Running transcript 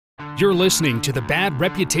You're listening to the Bad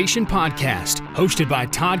Reputation Podcast, hosted by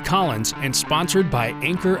Todd Collins and sponsored by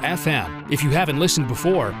Anchor FM. If you haven't listened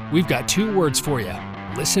before, we've got 2 words for you.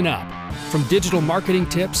 Listen up. From digital marketing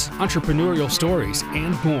tips, entrepreneurial stories,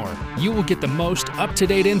 and more, you will get the most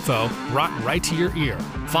up-to-date info brought right to your ear.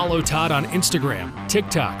 Follow Todd on Instagram,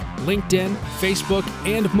 TikTok, LinkedIn, Facebook,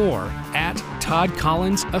 and more at Todd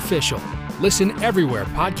Collins Official. Listen everywhere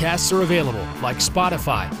podcasts are available, like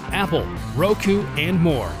Spotify, Apple, Roku, and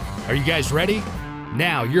more. Are you guys ready?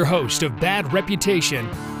 Now, your host of Bad Reputation,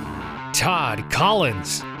 Todd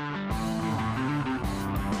Collins.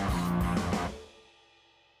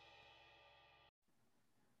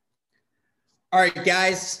 All right,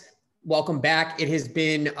 guys, welcome back. It has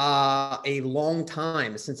been a long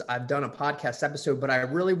time since I've done a podcast episode, but I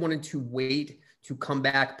really wanted to wait to come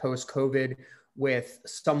back post-COVID with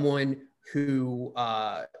someone who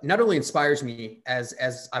not only inspires me as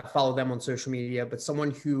I follow them on social media, but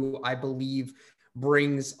someone who I believe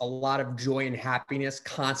brings a lot of joy and happiness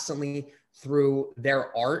constantly through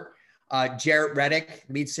their art. Jaret Reddick,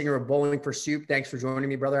 lead singer of Bowling for Soup. Thanks for joining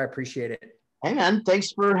me, brother. I appreciate it. Hey, man,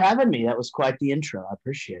 thanks for having me. That was quite the intro. I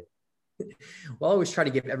appreciate it. Well, I always try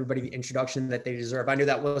to give everybody the introduction that they deserve. I know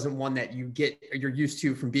that wasn't one that you're used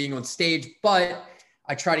to from being on stage, but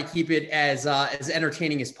I try to keep it as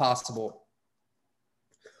entertaining as possible.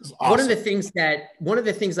 Awesome. One of the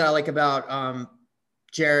things that I like about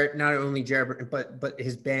Jaret, not only Jaret, but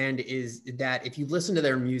his band, is that if you listen to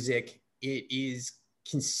their music, it is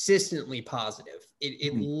consistently positive.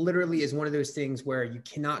 It literally is one of those things where you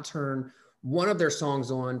cannot turn one of their songs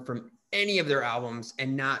on from any of their albums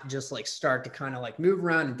and not just like start to kind of like move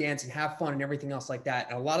around and dance and have fun and everything else like that.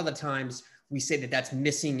 And a lot of the times we say that that's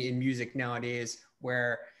missing in music nowadays,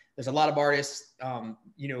 where there's a lot of artists,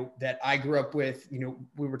 that I grew up with.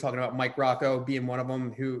 We were talking about Mike Rocco being one of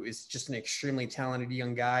them, who is just an extremely talented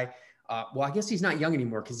young guy. Well, I guess he's not young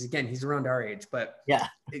anymore because, again, he's around our age. But yeah,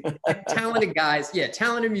 talented guys,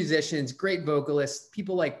 talented musicians, great vocalists,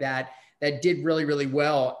 people like that did really, really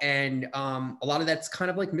well. And a lot of that's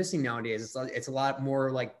kind of like missing nowadays. It's a lot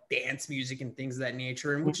more like dance music and things of that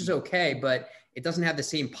nature, and which is okay, but it doesn't have the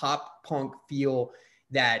same pop punk feel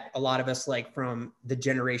that a lot of us like from the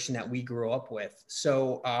generation that we grew up with.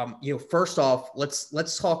 So, first off,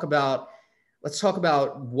 let's talk about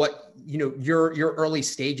what, your early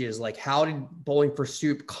stages. Like, how did Bowling for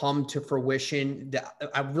Soup come to fruition?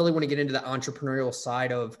 I really want to get into the entrepreneurial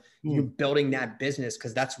side of you building that business,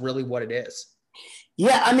 because that's really what it is.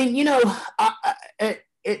 Yeah, I mean,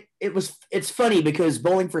 it's funny because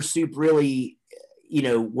Bowling for Soup really,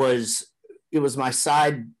 was my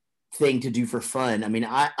side thing to do for fun. I mean,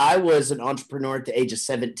 I was an entrepreneur at the age of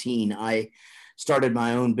 17. I started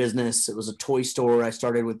my own business. It was a toy store. I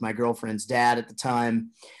started with my girlfriend's dad at the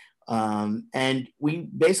time. And we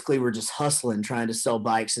basically were just hustling, trying to sell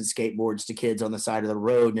bikes and skateboards to kids on the side of the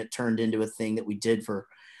road. And it turned into a thing that we did for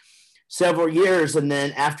several years. And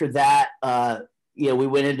then after that, we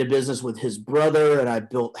went into business with his brother, and I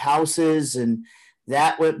built houses, and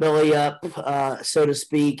that went belly up, so to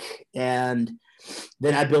speak. And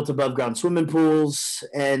then I built above ground swimming pools.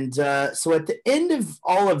 And so at the end of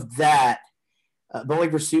all of that, Bowling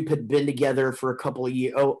for Soup had been together for a couple of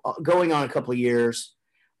years, going on a couple of years.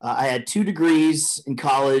 I had 2 degrees in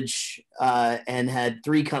college and had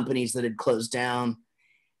 3 companies that had closed down.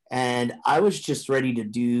 And I was just ready to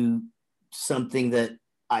do something that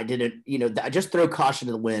I didn't, I just throw caution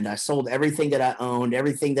to the wind. I sold everything that I owned,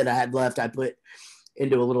 everything that I had left, I put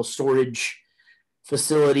into a little storage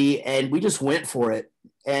facility, and we just went for it.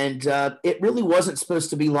 And it really wasn't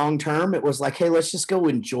supposed to be long-term. It was like, hey, let's just go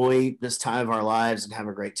enjoy this time of our lives and have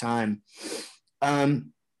a great time. But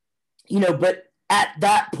at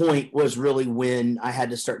that point was really when I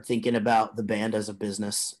had to start thinking about the band as a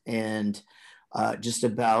business, and just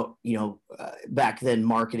about, back then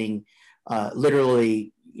marketing,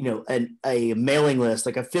 literally, a mailing list,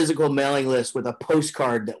 like a physical mailing list with a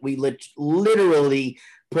postcard that we literally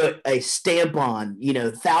put a stamp on,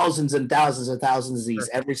 thousands and thousands and thousands of these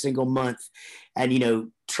every single month. And,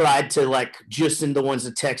 tried to like just send the ones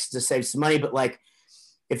to text to save some money. But like,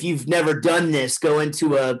 if you've never done this, go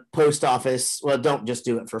into a post office. Well, don't just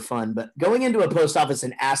do it for fun, but going into a post office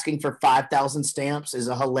and asking for 5,000 stamps is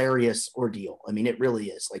a hilarious ordeal. I mean, it really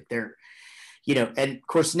is. Like they're, and of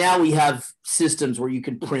course now we have systems where you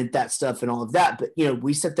can print that stuff and all of that. But,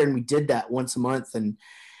 we sat there and we did that once a month, and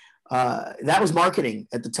that was marketing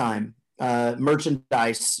at the time.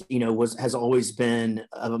 Merchandise, has always been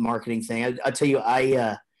a marketing thing. I tell you,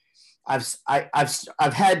 I've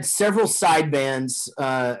had several side bands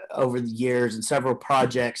over the years, and several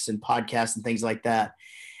projects and podcasts and things like that.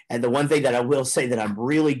 And the one thing that I will say that I'm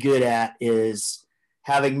really good at is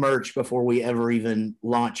having merch before we ever even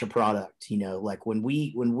launch a product. You know, like when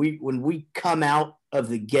we come out of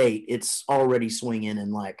the gate, it's already swinging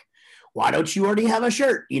and like, why don't you already have a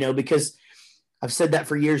shirt? You know, because I've said that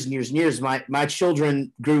for years and years and years. My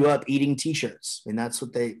children grew up eating t-shirts, and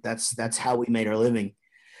that's how we made our living.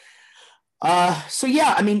 So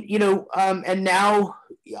yeah, I mean, you know, and now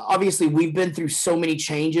obviously we've been through so many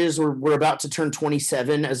changes. We're about to turn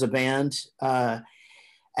 27 as a band.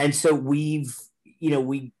 And so we've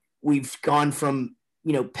gone from,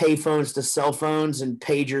 you know, pay phones to cell phones and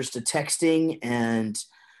pagers to texting and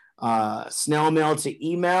snail mail to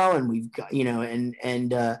email. And we've got, you know,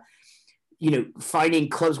 you know, finding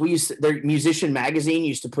clubs. Their Musician Magazine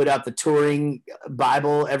used to put out the touring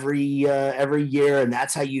Bible every year, and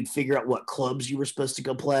that's how you'd figure out what clubs you were supposed to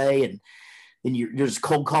go play. And then you're just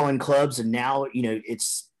cold calling clubs. And now, you know,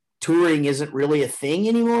 touring isn't really a thing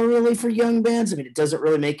anymore, really, for young bands. I mean, it doesn't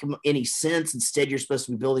really make any sense. Instead, you're supposed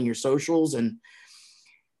to be building your socials. And,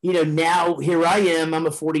 you know, now here I am, I'm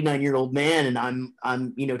a 49-year-old man, and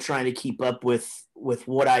I'm, you know, trying to keep up with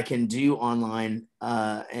what I can do online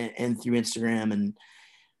and through Instagram and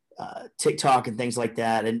TikTok and things like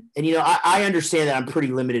that. And you know, I understand that I'm pretty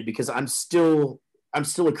limited because I'm still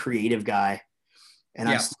a creative guy, and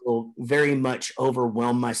I still very much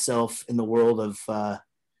overwhelm myself in the world of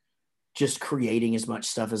just creating as much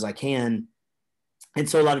stuff as I can. And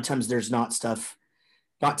so a lot of times there's not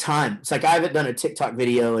time. It's like I haven't done a TikTok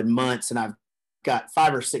video in months, and I've got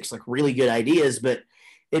 5 or 6 like really good ideas, but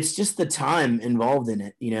it's just the time involved in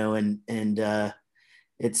it, you know, and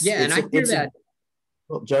it's and I hear that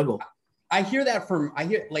juggle. I hear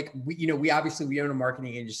like, we obviously own a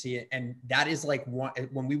marketing agency, and that is like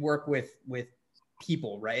when we work with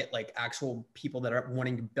people, right? Like actual people that are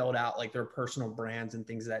wanting to build out like their personal brands and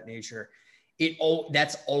things of that nature.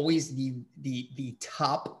 That's always the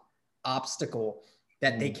top obstacle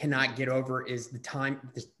that they cannot get over is the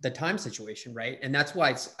time situation, right? And that's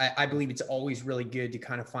why I believe it's always really good to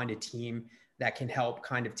kind of find a team that can help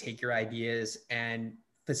kind of take your ideas and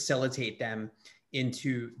facilitate them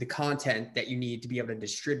into the content that you need to be able to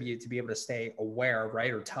distribute, to be able to stay aware,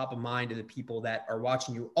 right? Or top of mind to the people that are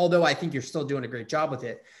watching you. Although I think you're still doing a great job with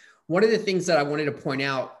it. One of the things that I wanted to point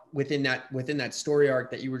out within that story arc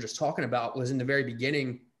that you were just talking about was in the very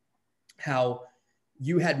beginning, how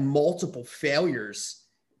you had multiple failures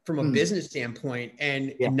from a business standpoint,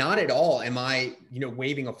 and not at all am I, you know,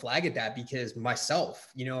 waving a flag at that, because myself,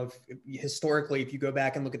 you know, historically, if you go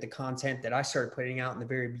back and look at the content that I started putting out in the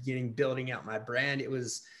very beginning, building out my brand, it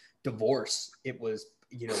was divorce. It was,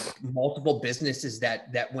 you know, multiple businesses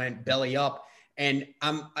that went belly up. And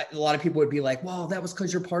a lot of people would be like, well, that was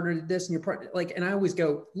because your partner did this and your partner, like, and I always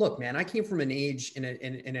go, look, man, I came from an age in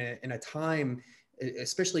a time,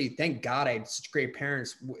 especially, thank God I had such great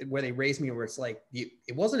parents where they raised me, where it's like,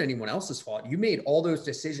 it wasn't anyone else's fault. You made all those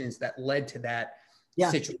decisions that led to that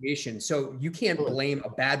situation. So you can't blame a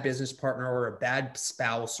bad business partner or a bad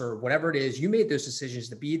spouse or whatever it is. You made those decisions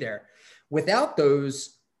to be there. Without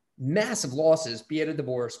those massive losses, be it a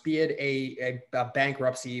divorce, be it a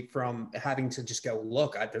bankruptcy from having to just go,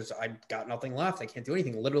 look, I've got nothing left. I can't do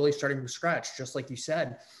anything, literally starting from scratch, just like you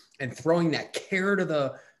said, and throwing that care to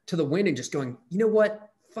the wind and just going, you know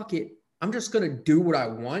what, fuck it. I'm just going to do what I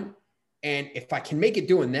want. And if I can make it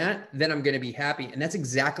doing that, then I'm going to be happy. And that's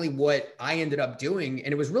exactly what I ended up doing.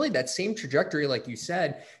 And it was really that same trajectory. Like you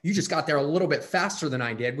said, you just got there a little bit faster than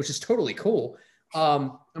I did, which is totally cool.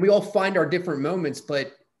 And we all find our different moments,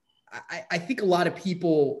 but I think a lot of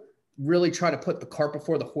people really try to put the cart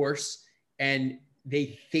before the horse, and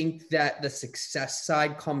they think that the success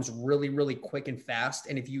side comes really, really quick and fast.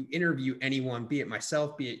 And if you interview anyone, be it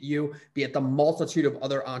myself, be it you, be it the multitude of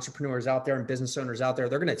other entrepreneurs out there and business owners out there,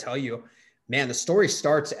 they're going to tell you, man, the story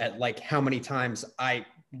starts at like how many times I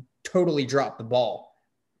totally dropped the ball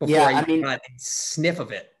before I even got a sniff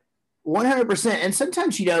of it. 100%. And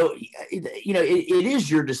sometimes, you know, it is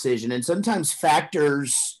your decision. And sometimes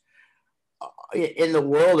factors in the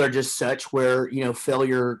world are just such where, you know,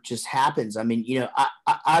 failure just happens. I mean, you know,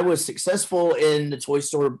 I was successful in the toy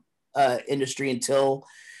store industry until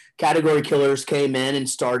category killers came in and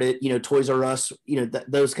started, you know, Toys R Us, you know,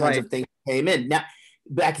 those kinds of things came in. Now,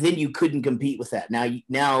 back then you couldn't compete with that.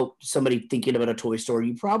 Now somebody thinking about a toy store,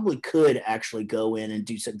 you probably could actually go in and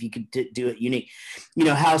do something. You could do it unique, you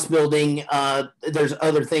know, house building. There's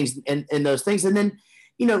other things and those things. And then,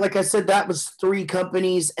 you know, like I said, that was 3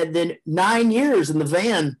 companies and then 9 years in the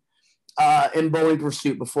van in Bowling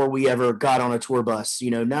Pursuit before we ever got on a tour bus.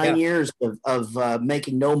 You know, 9 years of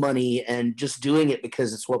making no money and just doing it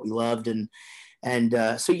because it's what we loved.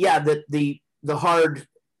 And so, yeah, the hard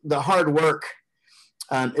the hard work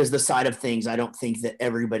is the side of things I don't think that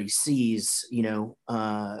everybody sees.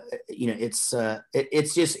 It's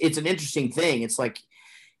an interesting thing. It's like,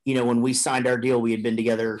 when we signed our deal, we had been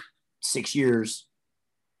together 6 years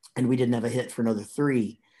and we didn't have a hit for another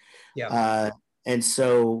 3. Yeah. And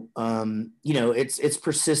so, it's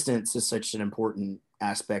persistence is such an important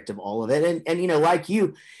aspect of all of it. And like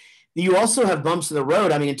you also have bumps in the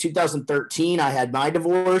road. I mean, in 2013, I had my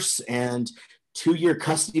divorce and 2-year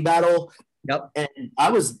custody battle. Yep. And I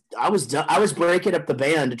was breaking up the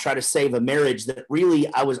band to try to save a marriage that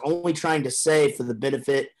really I was only trying to save for the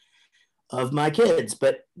benefit of my kids,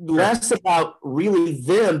 but less about really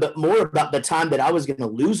them, but more about the time that I was going to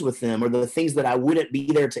lose with them or the things that I wouldn't be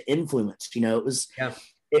there to influence. It was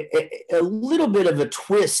a little bit of a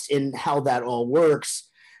twist in how that all works.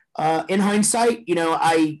 In hindsight,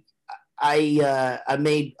 I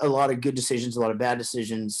made a lot of good decisions, a lot of bad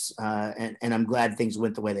decisions, and I'm glad things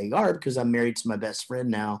went the way they are because I'm married to my best friend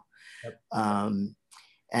now. Yep.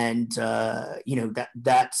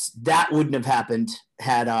 That wouldn't have happened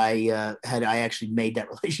had I actually made that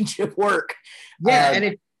relationship work. Yeah,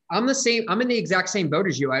 and I'm the same. I'm in the exact same boat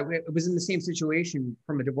as you. I was in the same situation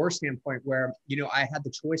from a divorce standpoint where I had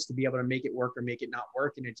the choice to be able to make it work or make it not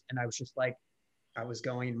work, and I was just like, I was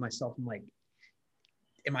going to myself, I'm like,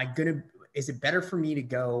 is it better for me to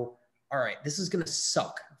go, all right, this is going to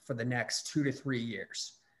suck for the next 2 to 3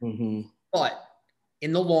 years. Mm-hmm. But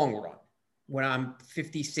in the long run, when I'm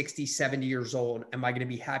 50, 60, 70 years old, am I going to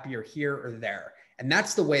be happier here or there? And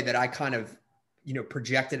that's the way that I kind of,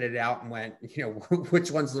 projected it out and went,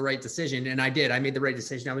 which one's the right decision? And I did. I made the right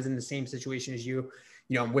decision. I was in the same situation as you.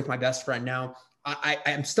 I'm with my best friend now.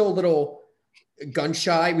 I'm still a little gun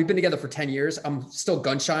shy. We've been together for 10 years. I'm still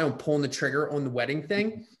gun shy on pulling the trigger on the wedding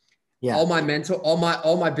thing. Yeah. All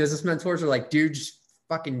my business mentors are like, dude, just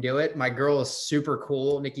fucking do it. My girl is super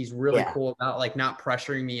cool. Nikki's really cool about like not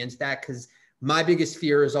pressuring me into that. Cause my biggest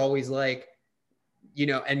fear is always like,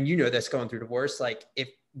 and this going through divorce, like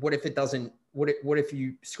what if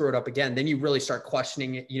you screw it up again? Then you really start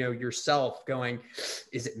questioning it, yourself going,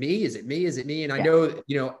 is it me? Is it me? Is it me? And I know,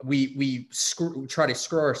 we try to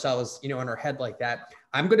screw ourselves, in our head like that.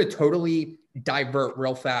 I'm going to totally divert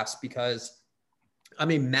real fast because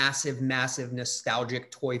I'm a massive, massive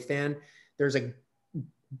nostalgic toy fan. There's a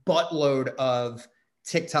buttload of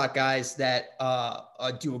TikTok guys that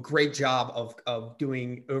do a great job of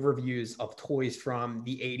doing overviews of toys from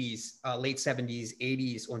the 80s, late 70s,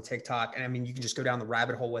 80s on TikTok. And I mean, you can just go down the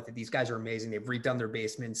rabbit hole with it. These guys are amazing. They've redone their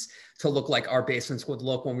basements to look like our basements would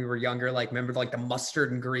look when we were younger. Like, remember like the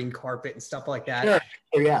mustard and green carpet and stuff like that?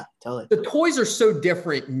 Sure. Yeah, totally. The toys are so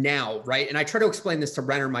different now, right? And I try to explain this to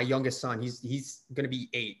Renner, my youngest son. He's going to be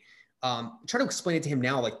 8. Try to explain it to him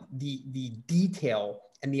now, like the detail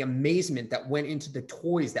and the amazement that went into the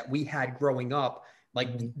toys that we had growing up,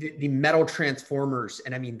 like the metal transformers.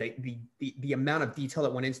 And I mean, the amount of detail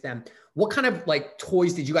that went into them. What kind of like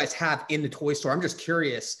toys did you guys have in the toy store? I'm just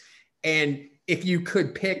curious. And if you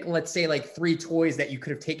could pick, let's say like 3 toys that you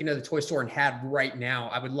could have taken to the toy store and had right now,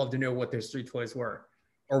 I would love to know what those 3 toys were.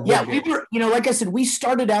 Yeah, we were, like I said, we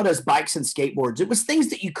started out as bikes and skateboards. It was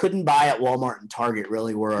things that you couldn't buy at Walmart and Target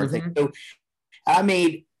really were our thing. So I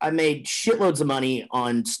made shitloads of money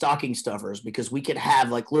on stocking stuffers because we could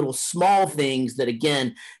have like little small things that,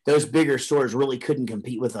 again, those bigger stores really couldn't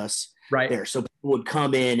compete with us there. So people would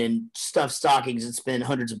come in and stuff stockings and spend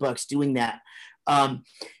hundreds of bucks doing that. And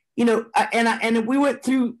we went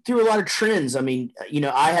through a lot of trends. I mean,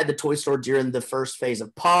 I had the toy store during the first phase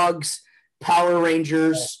of Pogs, Power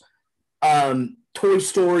Rangers, Toy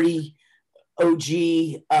Story,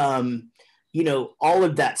 OG, all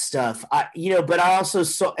of that stuff. But I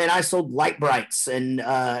also I sold Light Brights and,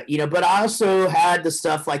 but I also had the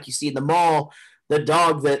stuff like you see in the mall, the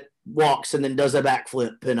dog that walks and then does a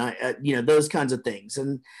backflip and those kinds of things.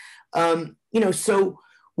 And, so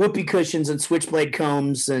whoopee cushions and switchblade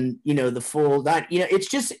combs and, the full that, it's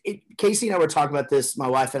just, Casey and I were talking about this. My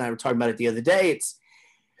wife and I were talking about it the other day. It's,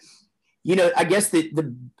 I guess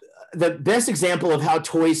the best example of how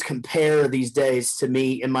toys compare these days to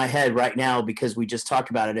me in my head right now, because we just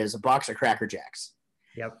talked about it, is a box of Cracker Jacks.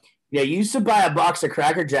 Yep. Yeah. You used to buy a box of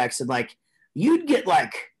Cracker Jacks and like, you'd get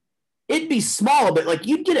like, it'd be small, but like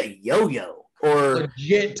you'd get a yo-yo or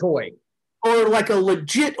legit toy or like a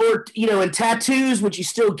legit, or, and tattoos, which you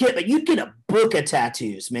still get, but you'd get a book of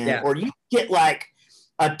tattoos, man. Or you get like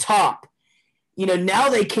a top. Now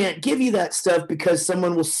they can't give you that stuff because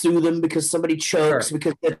someone will sue them because somebody chokes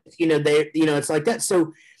because, it's like that.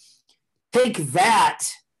 So take that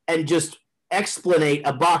and just explanate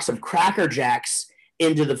a box of Cracker Jacks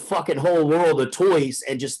into the fucking whole world of toys.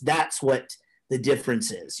 And just, that's what the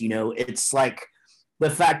difference is. It's like the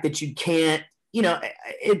fact that you can't,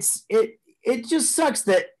 it just sucks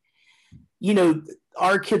that,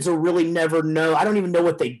 our kids will really never know. I don't even know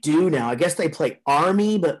what they do now. I guess they play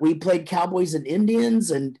Army, but we played Cowboys and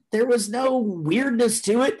Indians, and there was no weirdness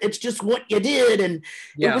to it. It's just what you did, and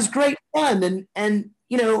it was great fun.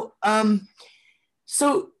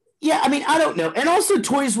 So yeah, I mean, I don't know. And also,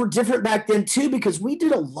 toys were different back then too, because we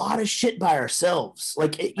did a lot of shit by ourselves.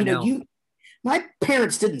 Like, my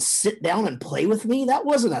parents didn't sit down and play with me. That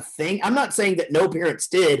wasn't a thing. I'm not saying that no parents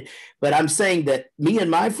did, but I'm saying that me and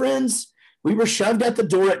my friends, we were shoved at the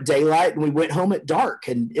door at daylight and we went home at dark,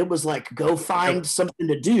 and it was like, go find something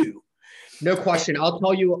to do. No question. I'll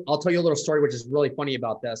tell you a little story, which is really funny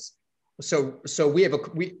about this. So we have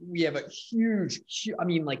a huge, I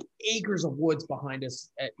mean, like acres of woods behind us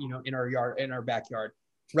in our yard, in our backyard.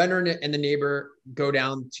 Renner and the neighbor go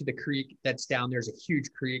down to the creek that's down. There's a huge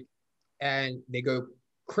creek, and they go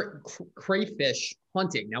crayfish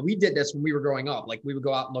hunting. Now, we did this when we were growing up. Like, we would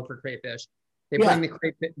go out and look for crayfish. They bring the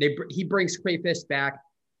crayfish. He brings crayfish back.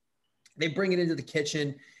 They bring it into the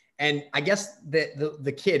kitchen, and I guess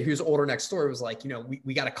the kid who's older next door was like,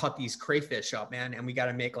 we got to cut these crayfish up, man, and we got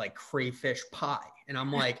to make like crayfish pie. And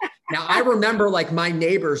I'm like, now I remember like my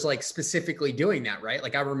neighbors like specifically doing that, right?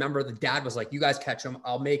 Like, I remember the dad was like, you guys catch them,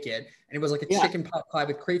 I'll make it, and it was like a chicken pot pie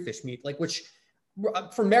with crayfish meat, like, which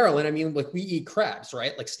from Maryland, I mean, like, we eat crabs,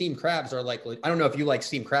 right? Like, steamed crabs are like, I don't know if you like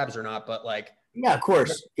steamed crabs or not, but like, yeah, of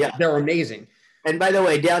course, they're amazing. And by the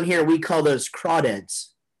way, down here, we call those crawdads.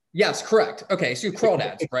 Yes, correct. Okay, so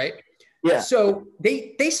crawdads, right? Yeah. So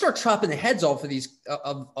they start chopping the heads off of these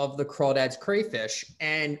of the crawdads crayfish,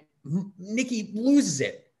 and Nikki loses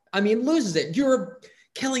it. I mean, loses it. You're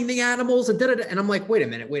killing the animals, and and I'm like, wait a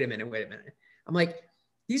minute. I'm like,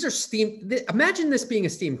 these are steamed. Imagine this being a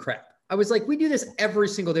steamed crab. I was like, we do this every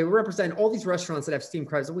single day. We represent all these restaurants that have steamed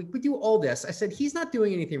crabs. We do all this. I said, he's not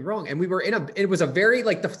doing anything wrong. And we were it was a very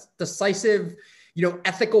like decisive,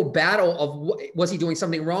 ethical battle of was he doing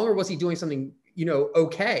something wrong or was he doing something,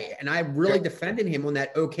 okay? And I really defended him on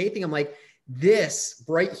that okay thing. I'm like, this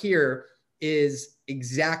right here is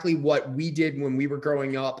exactly what we did when we were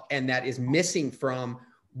growing up. And that is missing from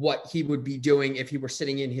what he would be doing if he were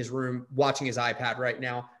sitting in his room watching his iPad right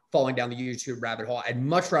now, falling down the YouTube rabbit hole. I'd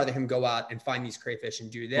much rather him go out and find these crayfish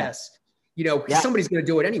and do this, somebody's going to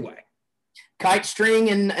do it anyway. Kite string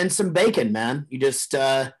and some bacon, man. You just,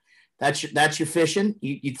 that's your fishing.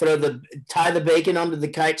 You tie the bacon onto the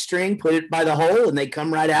kite string, put it by the hole, and they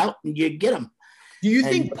come right out and you get them. Do you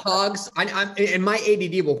think Pogs, and my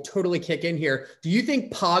ADD will totally kick in here. Do you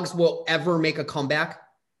think Pogs will ever make a comeback?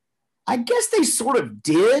 I guess they sort of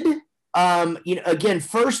did. Again,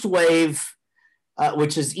 first wave,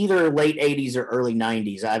 which is either late 80s or early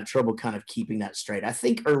 90s. I have trouble kind of keeping that straight. I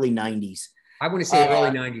think early 90s. I want to say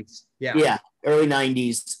early 90s. Yeah. Yeah, early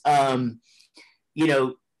 90s.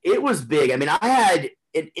 It was big. I mean, I had,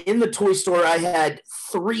 in the toy store, I had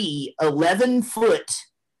 3 11-foot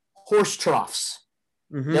horse troughs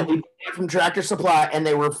that we bought from Tractor Supply, and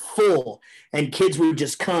they were full. And kids would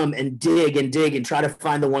just come and dig and try to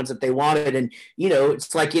find the ones that they wanted. And,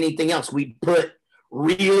 it's like anything else. We'd put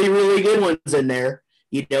really, really good ones in there,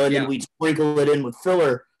 and then we'd sprinkle it in with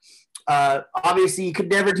filler. Obviously, you could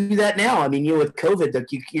never do that now. I mean, with COVID,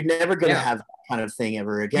 you're never going to have that kind of thing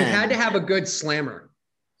ever again. You had to have a good slammer.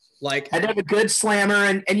 Like, I'd have a good slammer,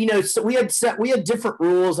 and so we had different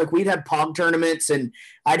rules. Like, we'd have pong tournaments, and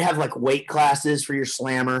I'd have like weight classes for your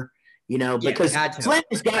slammer. Because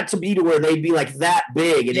slammers got to be to where they'd be like that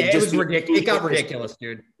big. And it was ridiculous. It got ridiculous,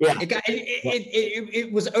 dude. Yeah.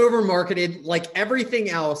 It was over marketed like everything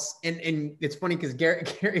else. And it's funny because Gary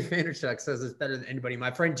Vaynerchuk says it's better than anybody.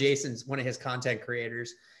 My friend Jason's one of his content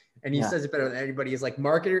creators, and he says it better than anybody. He's like,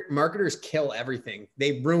 marketers kill everything.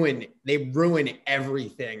 They ruin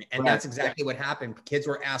everything. And that's exactly what happened. Kids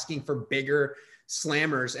were asking for bigger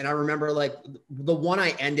slammers. And I remember like the one I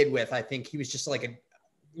ended with, I think he was just like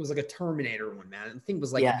it was like a Terminator one, man. And the thing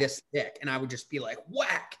was like this thick, and I would just be like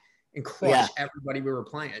whack and crush everybody we were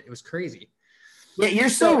playing. It was crazy. Yeah, you're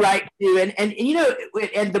so right, too.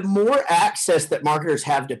 And the more access that marketers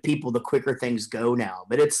have to people, the quicker things go now.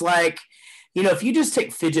 But it's like, if you just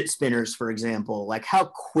take fidget spinners, for example, like how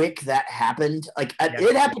quick that happened. Like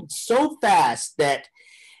it happened so fast that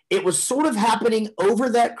it was sort of happening over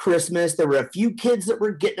that Christmas. There were a few kids that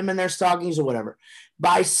were getting them in their stockings or whatever.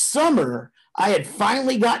 By summer, I had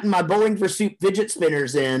finally gotten my Bowling for Soup fidget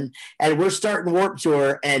spinners in, and we're starting Warped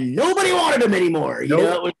Tour, and nobody wanted them anymore. It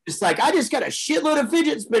was just like, I just got a shitload of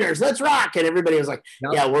fidget spinners. Let's rock. And everybody was like,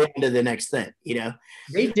 yeah, we're on to the next thing, you know?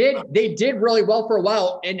 They did really well for a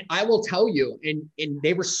while. And I will tell you, and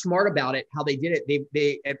they were smart about it, how they did it.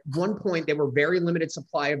 They at one point, they were very limited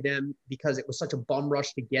supply of them because it was such a bum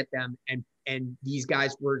rush to get them. And these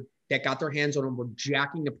guys that got their hands on them were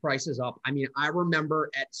jacking the prices up. I mean, I remember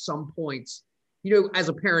at some points, you know, as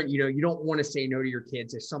a parent, you know, you don't want to say no to your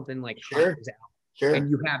kids if something like Sure. comes out. Sure.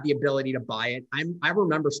 And you have the ability to buy it. I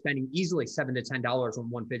remember spending easily $7 to $10 on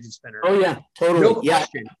one fidget spinner. Oh yeah, totally. No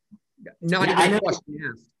question. Not even a question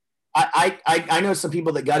asked. I know some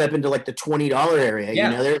people that got up into like the $20 area.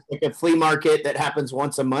 Yeah. You know, there's like a flea market that happens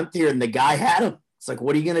once a month here, and the guy had them. It's like,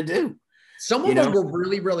 what are you gonna do? Some of them were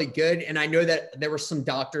really, really good. And I know that there were some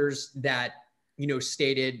doctors that, you know,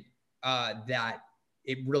 stated that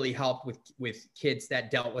it really helped with kids that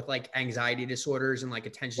dealt with like anxiety disorders and like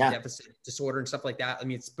attention deficit disorder and stuff like that. I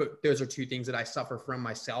mean, those are two things that I suffer from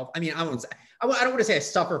myself. I mean, I don't want to say I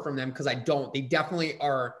suffer from them, because I don't. They definitely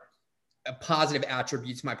are a positive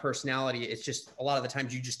attribute to my personality. It's just a lot of the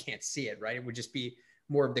times you just can't see it, right? It would just be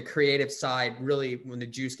more of the creative side. Really, when the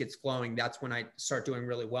juice gets flowing, that's when I start doing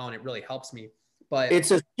really well, and it really helps me. But it's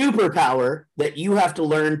a superpower that you have to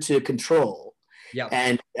learn to control. Yeah.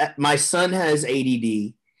 And my son has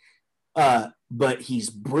ADD, but he's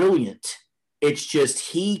brilliant. It's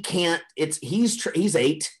just he's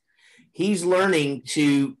 8. He's learning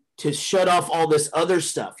to shut off all this other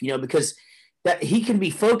stuff, you know, because that he can be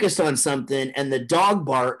focused on something and the dog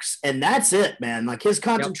barks and that's it, man. Like his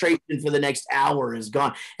concentration for the next hour is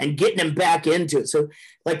gone, and getting him back into it. So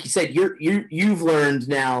like you said, you've learned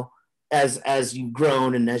now as you've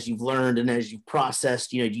grown and as you've learned and as you've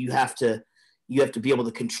processed, you know, you have to be able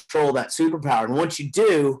to control that superpower. And once you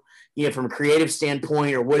do, you know, from a creative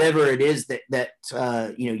standpoint or whatever it is that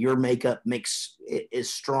you know, your makeup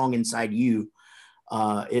is strong inside you,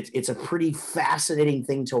 it's a pretty fascinating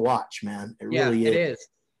thing to watch, man. It really is. It is.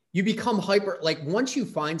 You become hyper, like once you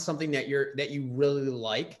find something that you really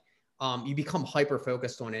like, you become hyper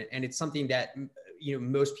focused on it. And it's something that, you know,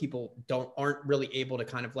 most people aren't really able to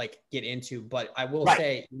kind of like get into. But I will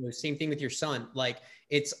say, you know, same thing with your son. Like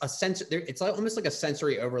it's almost like a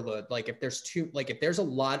sensory overload. Like if there's a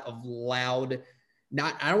lot of loud,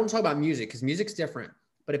 I don't want to talk about music because music's different,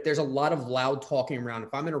 but if there's a lot of loud talking around,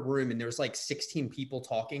 if I'm in a room and there's like 16 people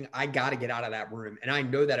talking, I got to get out of that room. And I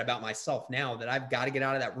know that about myself now, that I've got to get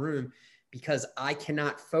out of that room because I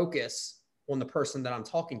cannot focus on the person that I'm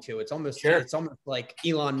talking to. It's almost like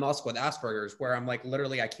Elon Musk with Asperger's, where I'm like,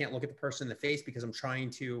 literally, I can't look at the person in the face because I'm trying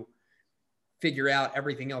to figure out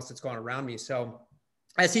everything else that's going around me. So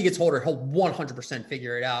as he gets older, he'll 100%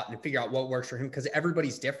 figure it out and figure out what works for him, because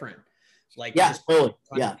everybody's different. Like, totally.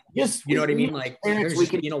 Just, you know what I mean? Like there's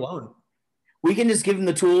just being alone. We can just give him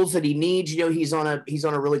the tools that he needs. You know, he's on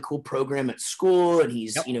a really cool program at school, and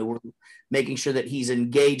he's, you know, we're making sure that he's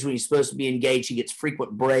engaged when he's supposed to be engaged. He gets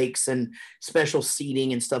frequent breaks and special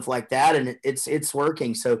seating and stuff like that. And it's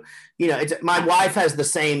working. So, you know, my wife has the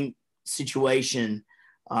same situation.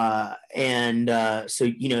 So,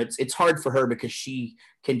 you know, it's hard for her because she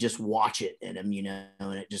can just watch it in him, you know,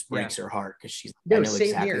 and it just breaks her heart because she's, I know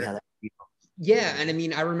exactly how that feels. Yeah. And I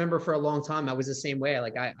mean, I remember for a long time, I was the same way.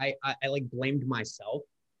 Like I like blamed myself.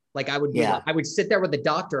 Like I would I would sit there with the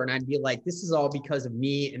doctor and I'd be like, this is all because of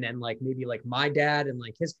me. And then like, maybe like my dad and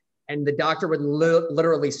like and the doctor would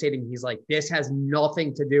literally say to me, he's like, this has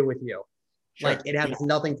nothing to do with you. Sure. Like it has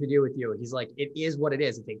nothing to do with you. He's like, it is what it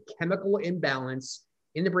is. It's a chemical imbalance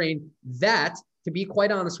in the brain that, to be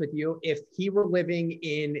quite honest with you, if he were living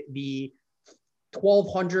in the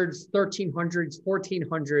 1200s, 1300s,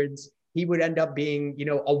 1400s, he would end up being, you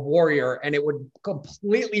know, a warrior, and it would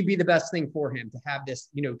completely be the best thing for him to have this,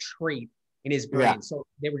 you know, trait in his brain. Yeah. So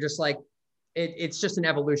they were just like, it's just an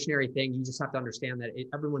evolutionary thing. You just have to understand that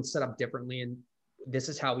everyone's set up differently, and this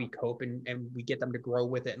is how we cope, and we get them to grow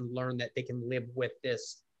with it and learn that they can live with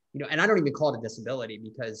this, you know. And I don't even call it a disability,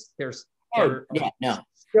 because there are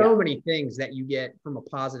so many things that you get from a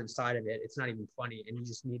positive side of it. It's not even funny, and you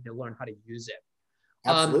just need to learn how to use it.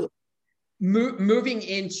 Absolutely. Moving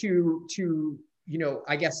into, you know,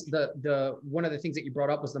 I guess the one of the things that you brought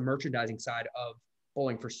up was the merchandising side of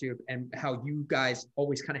Bowling for Soup, and how you guys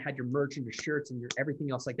always kind of had your merch and your shirts and your everything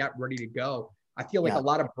else like that ready to go. I feel like a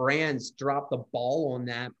lot of brands drop the ball on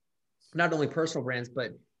that, not only personal brands,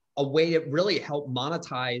 but a way to really help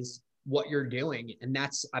monetize what you're doing. And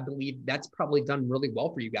I believe that's probably done really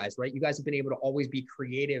well for you guys, right? You guys have been able to always be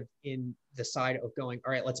creative in the side of going,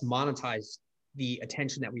 all right, let's monetize the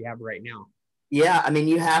attention that we have right now. Yeah, I mean,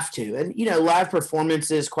 you have to. And, you know, live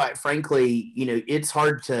performances, quite frankly, you know, it's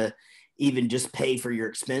hard to even just pay for your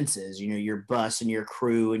expenses, your bus and your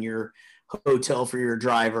crew and your hotel for your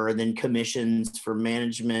driver, and then commissions for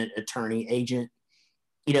management, attorney, agent.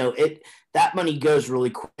 That money goes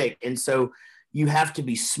really quick. And so you have to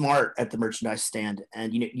be smart at the merchandise stand,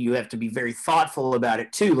 and you have to be very thoughtful about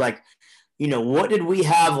it too. Like, what did we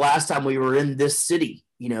have last time we were in this city?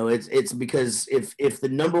 It's because if the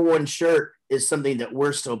number one shirt is something that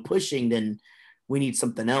we're still pushing, then we need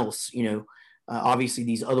something else. Obviously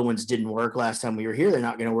these other ones didn't work last time we were here. They're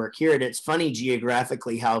not going to work here. And it's funny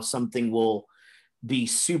geographically how something will be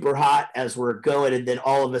super hot as we're going, and then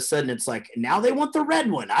all of a sudden it's like, now they want the red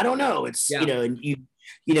one. I don't know. It's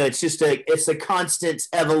it's just a constant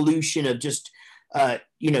evolution of just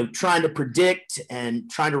trying to predict and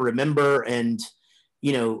trying to remember, and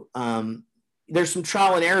there's some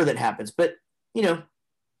trial and error that happens, but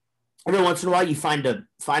every once in a while you find a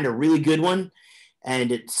really good one,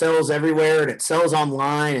 and it sells everywhere, and it sells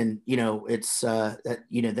online, and it's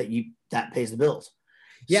that pays the bills.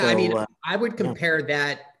 Yeah, so, I mean, I would compare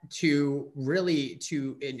that to a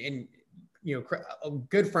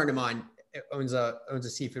good friend of mine owns a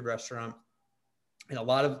seafood restaurant, and a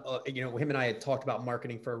lot of him and I had talked about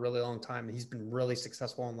marketing for a really long time, and he's been really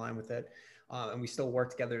successful online with it, and we still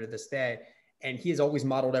work together to this day. And he has always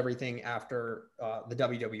modeled everything after the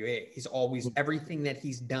WWE. He's always, everything that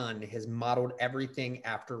he's done has modeled everything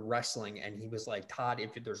after wrestling. And he was like, Todd,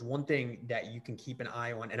 if there's one thing that you can keep an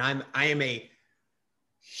eye on, and I am a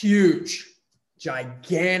huge,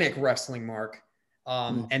 gigantic wrestling mark.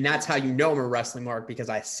 And that's how I'm a wrestling mark, because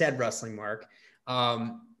I said wrestling mark,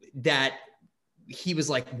 that he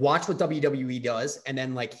was like, watch what WWE does. And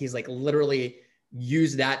then like, he's like literally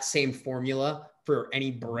use that same formula for any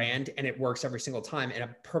brand, and it works every single time. And a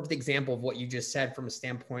perfect example of what you just said from a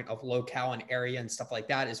standpoint of locale and area and stuff like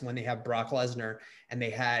that is when they have Brock Lesnar, and they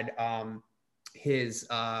had I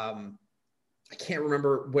can't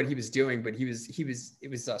remember what he was doing, but it was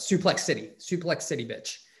Suplex City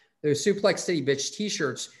bitch. Those Suplex City bitch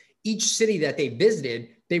t-shirts, each city that they visited,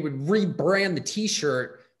 they would rebrand the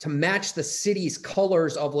t-shirt to match the city's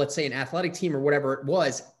colors of, let's say, an athletic team or whatever it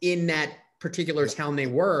was in that particular town they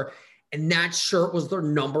were. And that shirt was their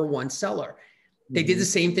number one seller. They did the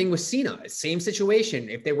same thing with Cena, same situation.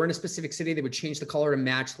 If they were in a specific city, they would change the color to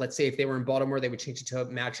match. Let's say if they were in Baltimore, they would change it to a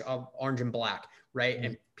match of orange and black, right?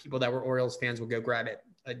 And people that were Orioles fans would go grab it.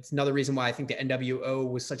 It's another reason why I think the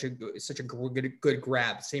NWO was such a good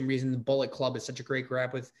grab. Same reason the Bullet Club is such a great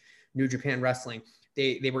grab with New Japan Wrestling.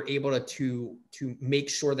 They were able to make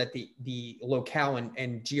sure that the locale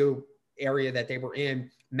and geo area that they were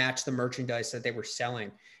in matched the merchandise that they were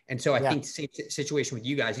selling. And so I think same situation with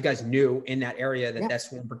you guys. You guys knew in that area that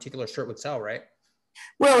that's one particular shirt would sell, right?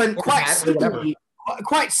 Well, and quite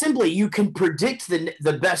simply, you can predict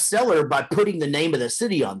the bestseller by putting the name of the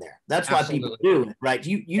city on there. That's why people do it, right?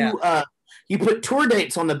 You put tour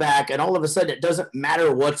dates on the back, and all of a sudden, it doesn't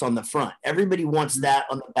matter what's on the front. Everybody wants that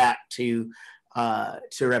on the back to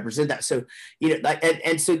represent that. So,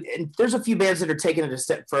 and there's a few bands that are taking it a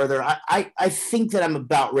step further. I think that I'm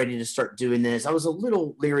about ready to start doing this. I was a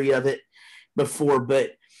little leery of it before,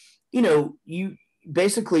 but you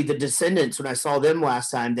basically, the Descendants, when I saw them last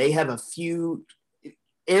time, they have a few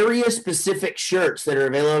area specific shirts that are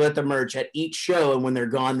available at the merch at each show. And when they're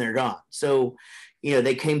gone, they're gone. So,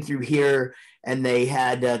 they came through here, and they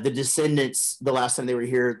had the Descendants. The last time they were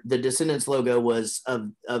here, the Descendants logo was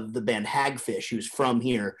of the band Hagfish, who's from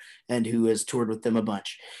here and who has toured with them a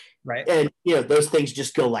bunch. Right. And, those things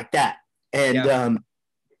just go like that. And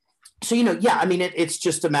so, I mean, it's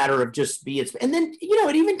just a matter of just and then,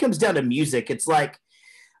 it even comes down to music. It's like,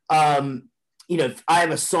 if I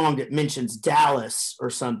have a song that mentions Dallas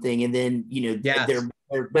or something, and then,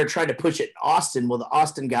 they're trying to push it in Austin. Well, the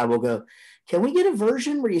Austin guy will go, can we get a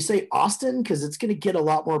version where you say Austin? Because it's going to get a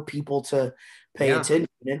lot more people to pay attention.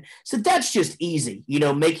 And so that's just easy,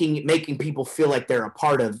 making people feel like they're a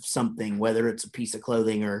part of something, whether it's a piece of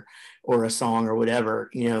clothing or a song or whatever,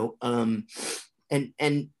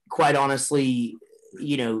 and quite honestly,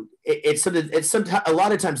 it's sometimes, a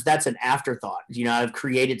lot of times that's an afterthought. I've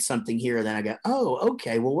created something here, and then I go, oh,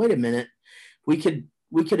 okay, well, wait a minute. We could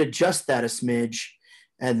adjust that a smidge,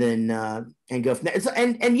 and then and go from there.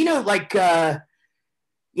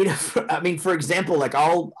 I mean, for example, like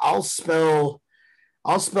I'll spell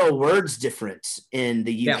words different in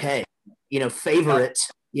the UK. Favorite.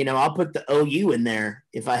 I'll put the OU in there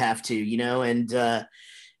if I have to.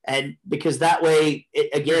 And because that way,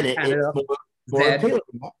 it's more appealing.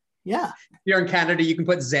 Yeah. If you're in Canada, you can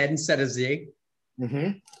put Z instead of Z.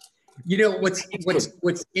 Mm-hmm.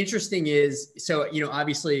 What's interesting is, so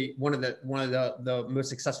obviously one of the most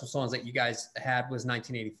successful songs that you guys had was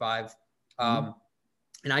 1985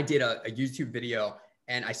 And I did a YouTube video,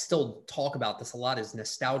 and I still talk about this a lot, is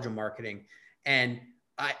nostalgia marketing. And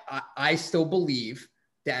I still believe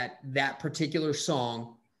that that particular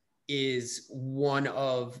song is one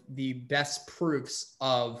of the best proofs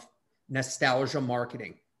of nostalgia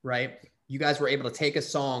marketing, right? You guys were able to take a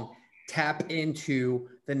song, tap into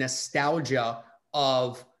the nostalgia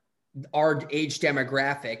of our age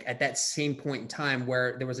demographic at that same point in time,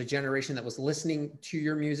 where there was a generation that was listening to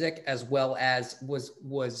your music, as well as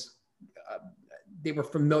they were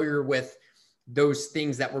familiar with those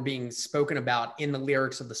things that were being spoken about in the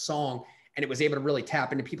lyrics of the song. And it was able to really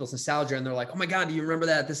tap into people's nostalgia. And they're like, oh my God, do you remember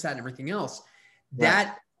that, this, that, and everything else? Right.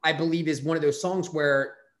 That, I believe, is one of those songs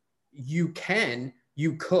where you could,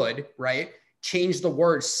 right, change the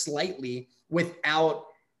words slightly without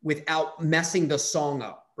messing the song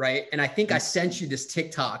up. Right. And I think I sent you this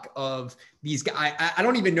TikTok of these guys. I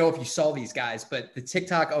don't even know if you saw these guys, but the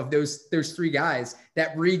TikTok of those three guys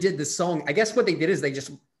that redid the song. I guess what they did is they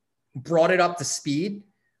just brought it up to speed,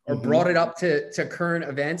 or brought it up to current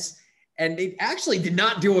events. And they actually did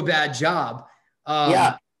not do a bad job.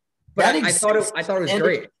 But I thought it was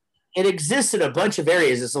great. It exists in a bunch of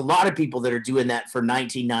areas. There's a lot of people that are doing that for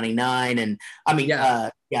 1999, and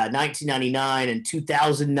 1999 and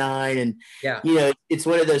 2009, and it's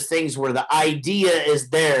one of those things where the idea is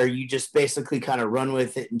there. You just basically kind of run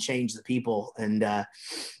with it and change the people, and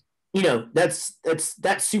that's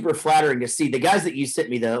super flattering to see. The guys that you sent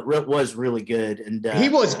me though was really good, and he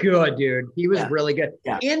was good, dude. He was really good.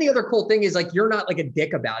 Yeah. And the other cool thing is, like, you're not like a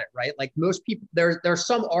dick about it, right? Like most people, there's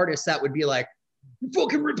some artists that would be like, you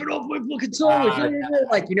fucking ripping off my fucking song.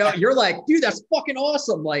 Like, you're like, dude, that's fucking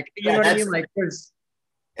awesome. Like, you know what I mean? Like,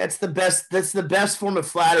 that's the best form of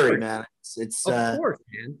flattery, man. It's of course,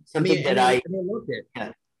 man. Something that I loved it.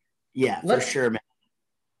 Yeah, for sure, man.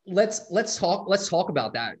 Let's talk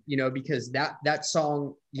about that, because that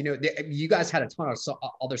song, you guys had a ton of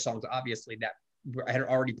other songs, obviously, that had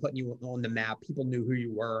already put you on the map. People knew who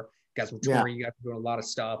you were. You guys were touring. You guys were doing a lot of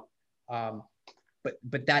stuff.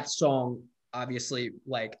 But that song, obviously,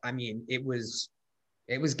 like, I mean, it was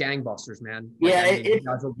gangbusters, man. Like, you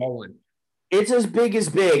guys were rolling. It's as big as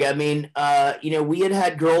big. I mean, we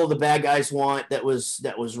had Girl the Bad Guys Want that was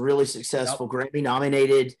really successful, Grammy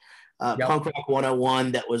nominated. Punk Rock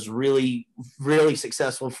 101 that was really, really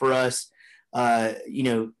successful for us. And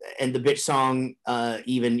the Bitch song,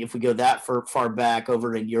 even if we go that far back,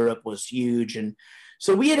 over in Europe, was huge. And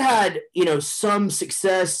so we had some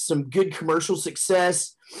success, some good commercial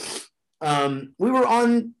success. We were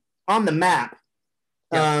on the map.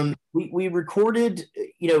 We recorded,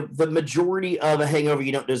 the majority of A Hangover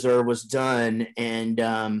You Don't Deserve was done, and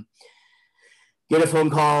get a phone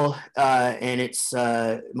call, and it's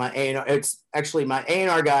my A&R. It's actually my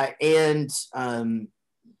A&R guy and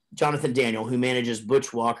Jonathan Daniel, who manages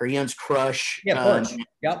Butch Walker. He owns Crush. Butch.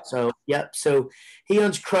 So he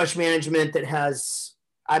owns Crush Management that has,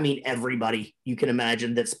 everybody you can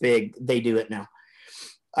imagine that's big. They do it now.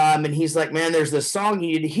 And he's like, man, there's this song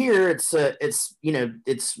you need to hear.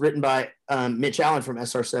 It's written by Mitch Allen from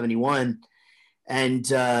SR71. And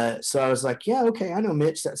so I was like, yeah, okay, I know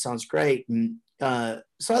Mitch. That sounds great. And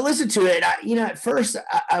so I listened to it. At first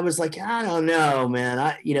I was like, I don't know,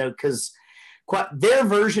 man. Because their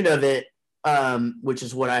version of it, which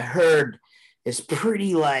is what I heard, is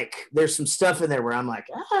pretty, like, there's some stuff in there where I'm like,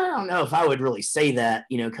 I don't know if I would really say that,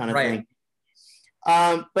 kind of thing.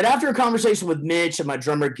 But after a conversation with Mitch and my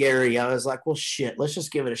drummer Gary, I was like, well, shit, let's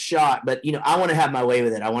just give it a shot. But I want to have my way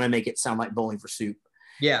with it. I want to make it sound like Bowling for Soup.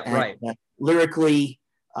 Yeah, and, right. Lyrically,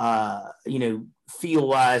 feel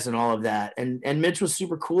wise and all of that. And Mitch was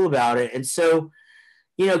super cool about it. And so,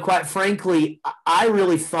 quite frankly, I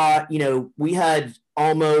really thought, we had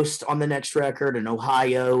Almost on the next record, and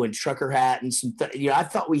Ohio and Trucker Hat and some, I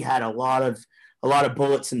thought we had a lot of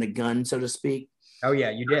bullets in the gun, so to speak. Oh yeah,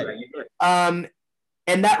 you did. And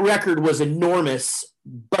that record was enormous,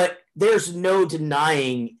 but there's no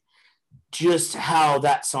denying just how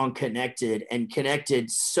that song connected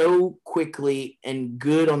so quickly and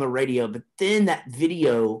good on the radio. But then that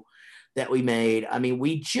video that we made,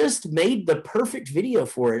 we just made the perfect video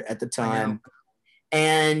for it at the time.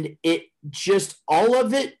 And it just, all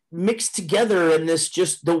of it mixed together in this,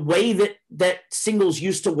 just the way that singles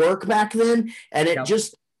used to work back then. And it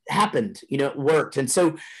just happened, it worked. And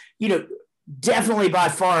so, definitely by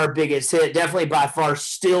far our biggest hit, definitely by far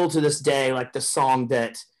still to this day, like the song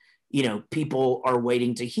that, people are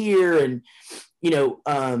waiting to hear. And,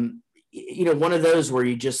 one of those where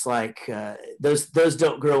you just like, those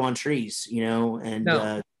don't grow on trees,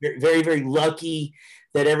 and very, very lucky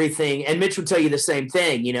that everything, and Mitch would tell you the same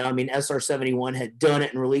thing, you know, I mean, SR-71 had done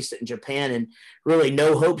it and released it in Japan, and really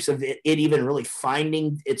no hopes of it even really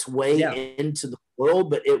finding its way into the world.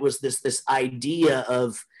 But it was this idea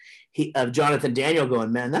of Jonathan Daniel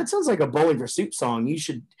going, man, that sounds like a Bowling for Soup song. You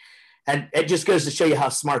should, and it just goes to show you how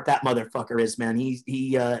smart that motherfucker is, man.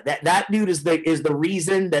 That dude is the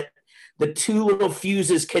reason that the two little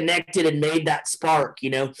fuses connected and made that spark, you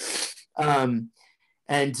know.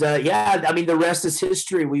 I mean, the rest is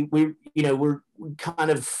history. We're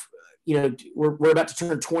kind of, you know, we're about to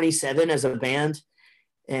turn 27 as a band,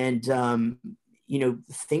 and you know,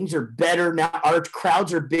 things are better now. Our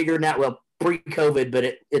crowds are bigger now. Well, pre-COVID,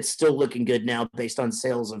 but it's still looking good now based on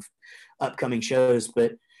sales of upcoming shows.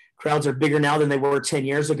 But crowds are bigger now than they were 10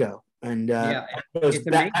 years ago, and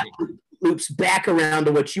loops back around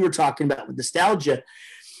to what you were talking about with nostalgia.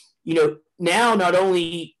 You know, now not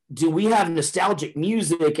only do we have nostalgic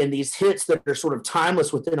music and these hits that are sort of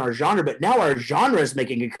timeless within our genre, but now our genre is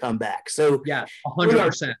making a comeback. So yeah,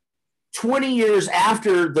 100%. 20 years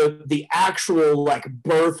after the actual like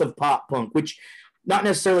birth of pop punk, which not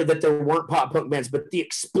necessarily that there weren't pop punk bands, but the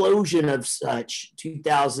explosion of such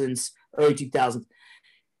 2000s, early 2000s,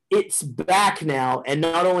 it's back now. And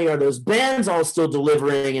not only are those bands all still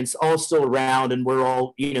delivering and it's all still around and we're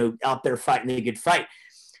all, you know, out there fighting the good fight,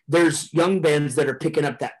 there's young bands that are picking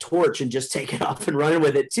up that torch and just taking off and running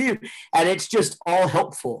with it too. And it's just all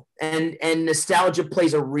helpful. And nostalgia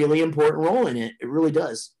plays a really important role in it. It really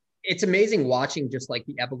does. It's amazing watching just like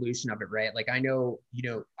the evolution of it, right? Like I know, you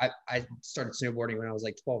know, I started snowboarding when I was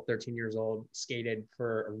like 12, 13 years old, skated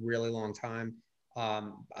for a really long time.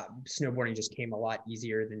 Snowboarding just came a lot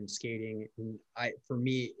easier than skating. And for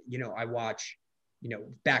me, you know, I watch, you know,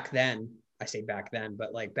 back then, I say back then,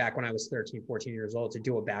 but like back when I was 13, 14 years old, to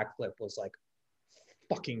do a backflip was like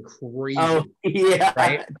fucking crazy. Oh, yeah.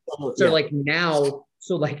 Right. So like now,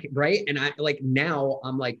 so like, right. And I like, now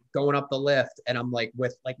I'm like going up the lift and I'm like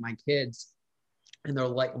with like my kids and they're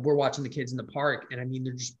like, we're watching the kids in the park. And I mean,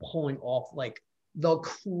 they're just pulling off like the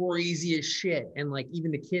craziest shit. And like, even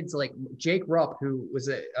the kids, like Jake Rupp, who was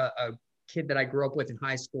a kid that I grew up with in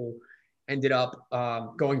high school, ended up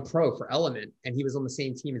going pro for Element. And he was on the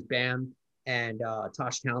same team as Bam and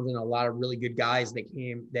Tosh Townsend, a lot of really good guys that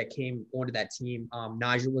came onto that team.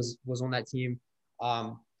 Naja was on that team.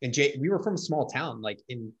 And Jay, we were from a small town, like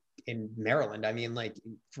in Maryland. I mean, like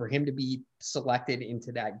for him to be selected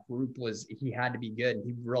into that group he had to be good. And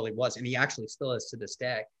he really was. And he actually still is to this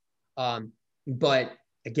day. But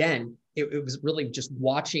again, it was really just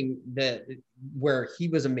watching where he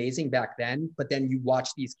was amazing back then. But then you watch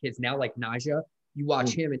these kids now, like Naja, you watch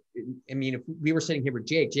him. And, I mean, if we were sitting here with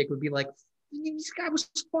Jake would be like, this guy was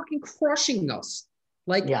fucking crushing us,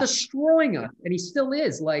 like destroying us. And he still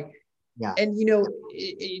is like, yeah. And, you know,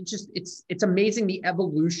 it's amazing the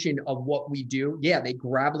evolution of what we do. Yeah. They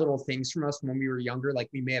grab little things from us when we were younger. Like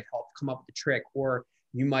we may have helped come up with the trick, or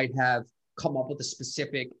you might have come up with a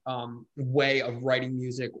specific way of writing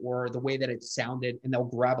music or the way that it sounded, and they'll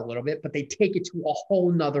grab a little bit, but they take it to a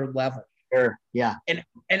whole nother level. Sure. Yeah. And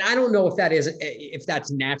I don't know if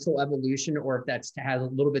that's natural evolution or if has a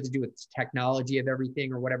little bit to do with technology of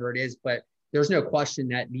everything or whatever it is, but there's no question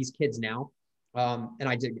that these kids now, and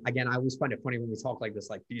I always find it funny when we talk like this,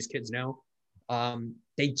 like these kids now,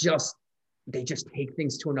 they just take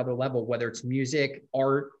things to another level, whether it's music,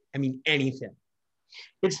 art, I mean, anything.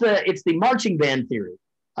 It's the marching band theory.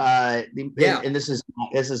 And this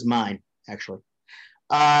is mine actually.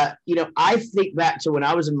 You know, I think back to when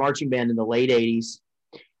I was in marching band in the late 80s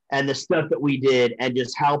and the stuff that we did and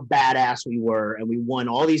just how badass we were. And we won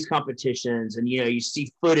all these competitions. And, you know, you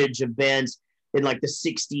see footage of bands in like the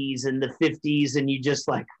 60s and the 50s and you just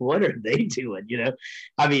like, what are they doing? You know,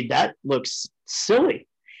 I mean, that looks silly.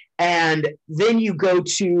 And then you go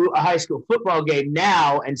to a high school football game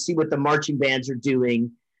now and see what the marching bands are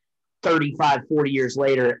doing 35, 40 years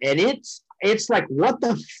later. And it's like, what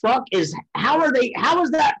the fuck how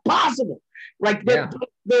is that possible? Like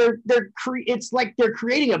it's like they're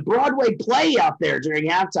creating a Broadway play out there during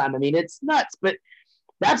halftime. I mean, it's nuts, but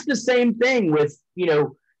that's the same thing with, you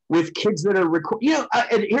know, with kids that are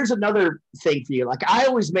and here's another thing for you. Like I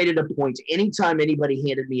always made it a point, anytime anybody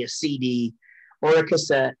handed me a CD or a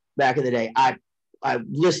cassette back in the day, I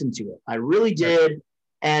listened to it. I really did.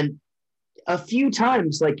 And a few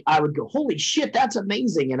times, like I would go, holy shit, that's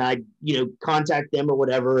amazing. And I, you know, contact them or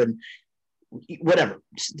whatever and whatever,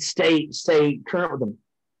 stay current with them.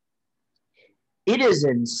 It is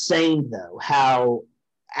insane though, how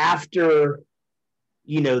after,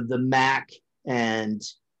 you know, the Mac and,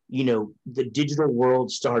 you know, the digital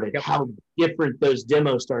world started, how different those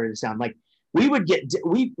demos started to sound. Like we would get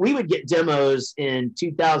demos in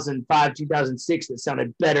 2005, 2006 that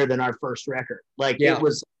sounded better than our first record. Like it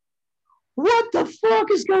was, what the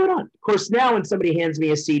fuck is going on? Of course, now when somebody hands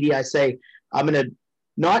me a CD, I say, I'm going to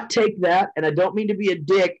not take that. And I don't mean to be a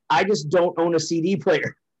dick. I just don't own a CD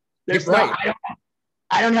player. There's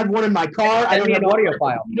I don't have one in my car. I don't have an audio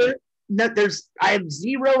file. I have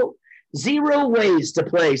zero ways to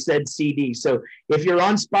play said CD. So if you're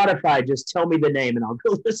on Spotify, just tell me the name and I'll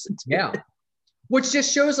go listen to it. Which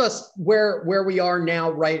just shows us where we are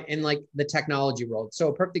now, right, in like the technology world. So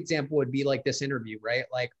a perfect example would be like this interview, right?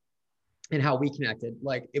 Like, and how we connected.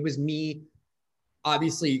 Like it was me,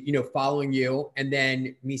 obviously, following you, and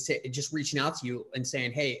then me just reaching out to you and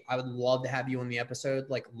saying, hey, I would love to have you on the episode.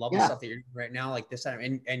 Like, love the stuff that you're doing right now, like this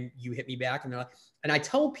time. And you hit me back, and they're like, and I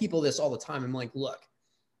tell people this all the time. I'm like, look,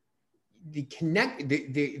 a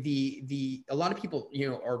lot of people,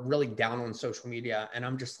 are really down on social media, and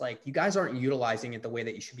I'm just like, you guys aren't utilizing it the way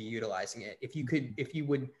that you should be utilizing it. If you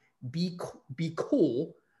would be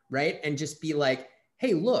cool, right, and just be like,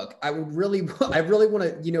 hey, look, I really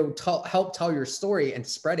want to, help tell your story and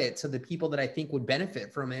spread it to the people that I think would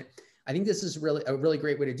benefit from it. I think this is really a really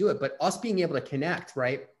great way to do it. But us being able to connect,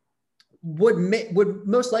 right, would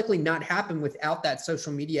most likely not happen without that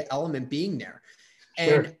social media element being there.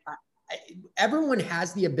 And everyone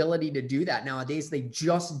has the ability to do that nowadays. They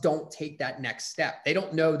just don't take that next step. They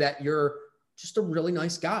don't know that you're just a really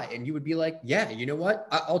nice guy. And you would be like, yeah, you know what?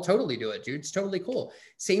 I'll totally do it, dude. It's totally cool.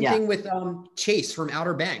 Same thing with Chase from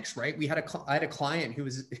Outer Banks, right? I had a client who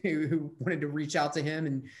wanted to reach out to him,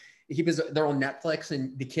 and they're on Netflix,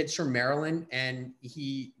 and the kid's from Maryland, and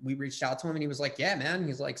we reached out to him, and he was like, yeah, man.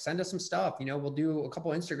 He's like, send us some stuff. We'll do a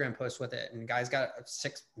couple Instagram posts with it. And the guy's got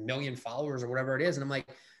 6 million followers or whatever it is. And I'm like,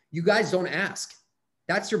 you guys don't ask.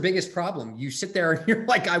 That's your biggest problem. You sit there and you're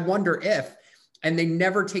like, I wonder if, and they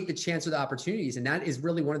never take the chance with opportunities. And that is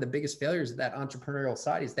really one of the biggest failures of that entrepreneurial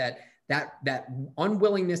side, is that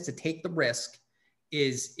unwillingness to take the risk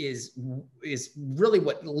is really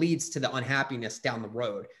what leads to the unhappiness down the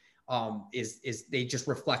road. Is they just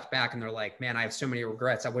reflect back and they're like, man, I have so many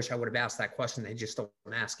regrets. I wish I would have asked that question. They just don't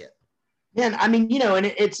ask it. Man, I mean,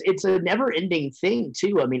 and it's a never ending thing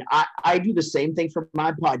too. I mean, I do the same thing for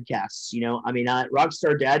my podcasts, I mean,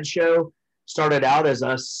 Rockstar Dad Show started out as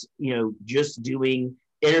us, just doing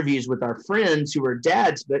interviews with our friends who are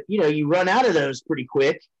dads, but you run out of those pretty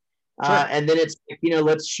quick. And then it's,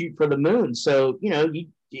 let's shoot for the moon. So, you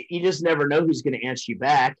just never know who's going to answer you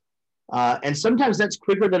back. And sometimes that's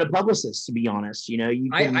quicker than a publicist, to be honest.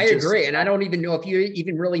 I agree. And I don't even know if you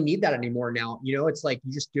even really need that anymore now. It's like,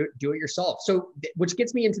 you just do it yourself. So, which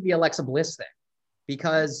gets me into the Alexa Bliss thing,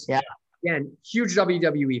 because again, huge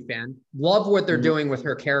WWE fan, love what they're doing with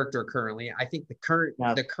her character currently. I think the current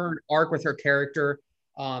arc with her character,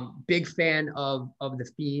 big fan of the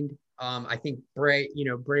Fiend. I think Bray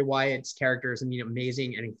Wyatt's character is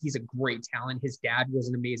amazing, and he's a great talent. His dad was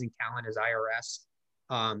an amazing talent as IRS.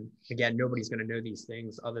 Again, nobody's going to know these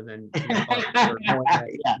things other than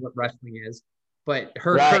what wrestling is. But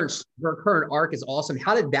her current arc is awesome.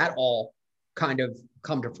 How did that all kind of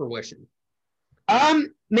come to fruition?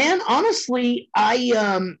 Man, honestly,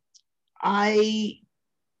 I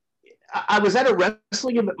was at a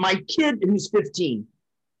wrestling event. My kid, who's 15,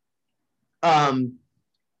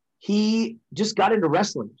 he just got into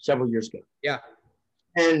wrestling several years ago. Yeah.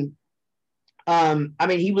 And I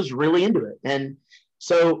mean, he was really into it. And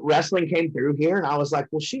so wrestling came through here, and I was like,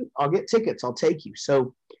 well, shoot, I'll get tickets. I'll take you.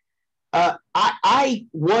 So I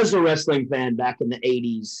was a wrestling fan back in the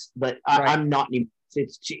 80s, but I'm not anymore. I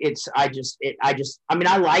mean,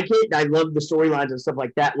 I like it. I love the storylines and stuff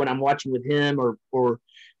like that when I'm watching with him, or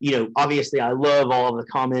obviously I love all of the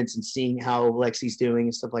comments and seeing how Lexi's doing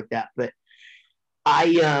and stuff like that. But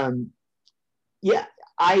I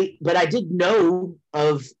did know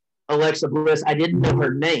of Alexa Bliss. I didn't know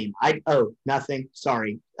her name. Nothing.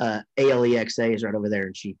 Sorry. Alexa is right over there,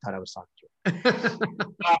 and she thought I was talking to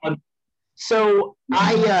her. So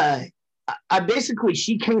I basically,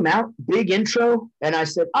 she came out, big intro, and I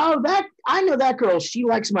said, I know that girl. She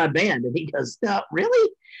likes my band. And he goes, no, really?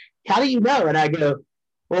 How do you know? And I go,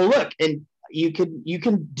 well, look, and you can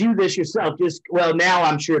do this yourself. Now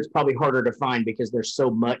I'm sure it's probably harder to find because there's so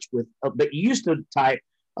much but you used to type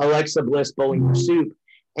Alexa Bliss Bowling for Soup,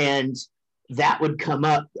 and that would come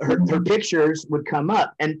up. Her pictures would come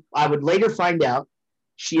up, and I would later find out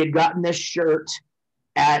she had gotten this shirt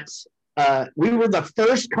at we were the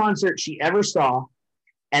first concert she ever saw,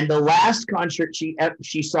 and the last concert she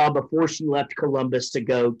saw before she left Columbus to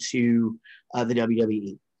go to the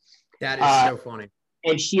WWE. That is so funny.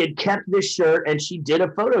 And she had kept this shirt, and she did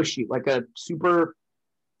a photo shoot, like a super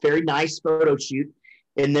very nice photo shoot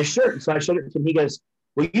in this shirt. And so I showed it to him. He goes,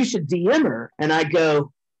 well, you should DM her. And I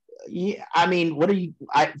go, yeah, I mean, what are you,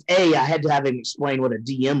 I had to have him explain what a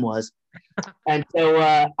DM was. And so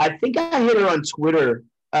I think I hit her on Twitter.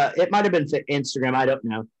 It might've been Instagram. I don't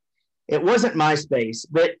know. It wasn't MySpace,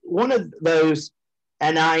 but one of those.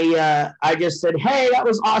 And I just said, hey, that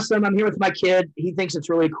was awesome. I'm here with my kid. He thinks it's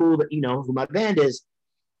really cool that you know who my band is.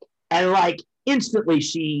 And like instantly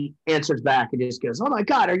she answers back and just goes, oh my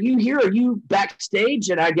God, are you here? Are you backstage?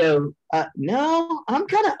 And I go, no, I'm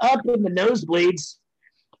kind of up in the nosebleeds.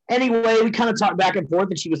 Anyway, we kind of talked back and forth,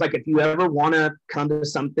 and she was like, if you ever want to come to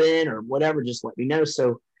something or whatever, just let me know.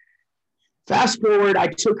 So fast forward, I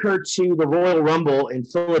took her to the Royal Rumble in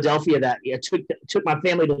Philadelphia that year. Took my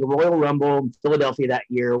family to the Royal Rumble in Philadelphia that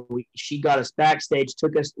year. She got us backstage,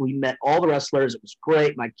 took us, we met all the wrestlers. It was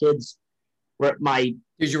great. My kids were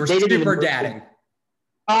you were super dadding.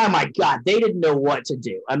 Oh my God, they didn't know what to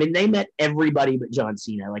do. I mean, they met everybody but John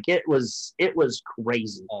Cena. Like it was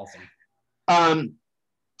crazy. Awesome.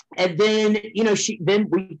 And then, you know, then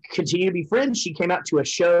we continued to be friends. She came out to a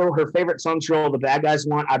show. Her favorite songs are All the Bad Guys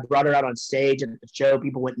Want. I brought her out on stage at the show.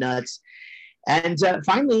 People went nuts. And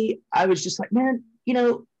finally, I was just like, man, you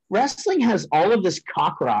know, wrestling has all of this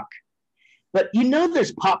cock rock. But, you know,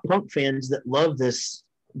 there's pop punk fans that love this,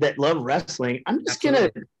 that love wrestling. I'm just going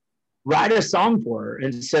to write a song for her.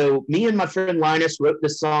 And so me and my friend Linus wrote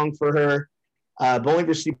this song for her. Bowling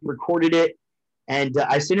for Soup recorded it. And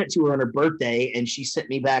I sent it to her on her birthday, and she sent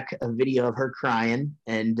me back a video of her crying,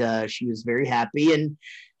 and she was very happy. And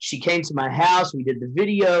she came to my house. We did the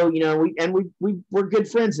video, you know, we're good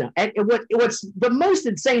friends now. And what's the most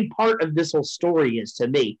insane part of this whole story is to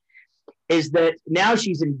me is that now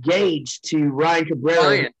she's engaged to Ryan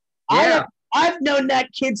Cabrera. Yeah. I've known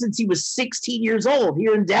that kid since he was 16 years old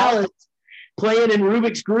here in Dallas, playing in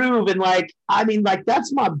Rubik's Groove, and like, I mean, like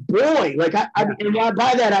that's my boy. Like I mean, and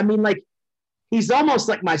by that I mean like. He's almost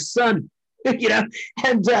like my son, you know?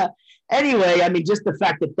 And anyway, I mean, just the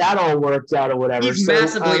fact that all worked out or whatever. He's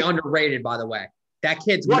massively underrated, by the way. That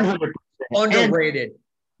kid's 100% underrated. And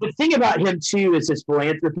the thing about him, too, is his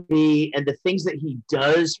philanthropy and the things that he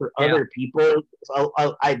does for other people.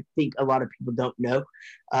 I think a lot of people don't know.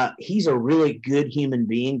 He's a really good human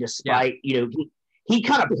being, despite, you know, he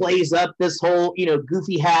kind of plays up this whole, you know,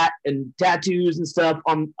 goofy hat and tattoos and stuff,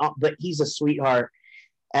 but he's a sweetheart.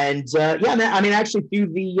 And I mean, actually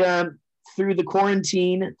through the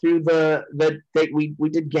quarantine, we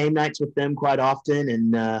did game nights with them quite often,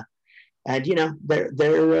 and you know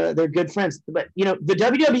they're good friends. But you know the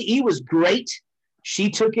WWE was great. She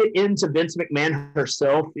took it into Vince McMahon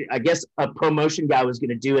herself. I guess a promotion guy was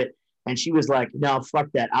going to do it, and she was like, "No, fuck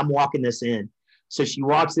that. I'm walking this in." So she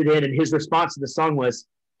walks it in, and his response to the song was,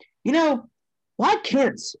 "You know, why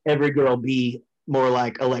can't every girl be more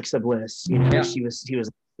like Alexa Bliss?" You know, he was.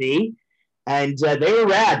 And they were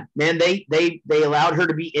rad, man. They allowed her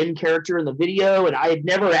to be in character in the video, and I had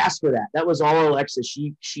never asked for that. That was all Alexa.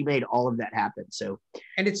 She made all of that happen. So,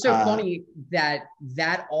 and it's so funny that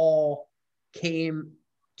all came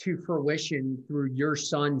to fruition through your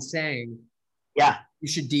son saying, "Yeah, you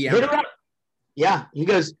should DM hit her up." Yeah, he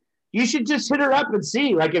goes, "You should just hit her up and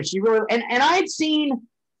see, like if she really." And I had seen.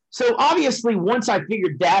 So obviously, once I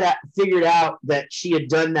figured out that she had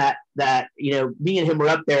done that, you know, me and him were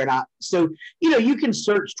up there, so you know, you can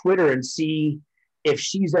search Twitter and see if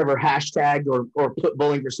she's ever hashtagged or put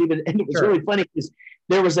Bowling for Soup. And it was really funny because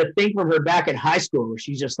there was a thing from her back in high school where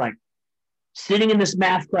she's just like sitting in this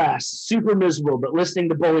math class, super miserable, but listening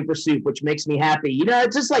to Bowling for Soup, which makes me happy. You know,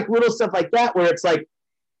 it's just like little stuff like that where it's like,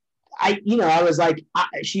 I was like,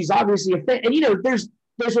 she's obviously a fan, and you know, there's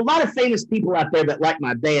a lot of famous people out there that like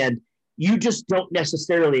my band. You just don't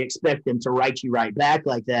necessarily expect them to write you right back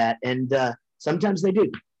like that. And sometimes they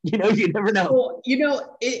do. You know, you never know. Well, you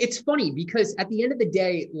know, it's funny because at the end of the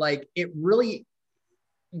day, like it really,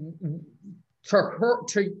 to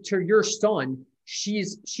your son,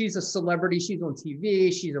 she's a celebrity. She's on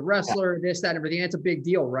TV. She's a wrestler, this, that, and everything. It's a big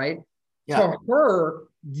deal, right? Yeah. To her,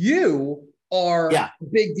 you are a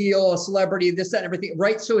big deal, a celebrity, this, that, and everything,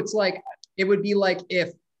 right? So it's like, it would be like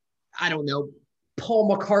if, I don't know, Paul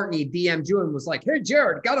McCartney DM'd you and was like, "Hey,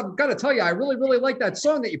 Jared, gotta tell you, I really, really like that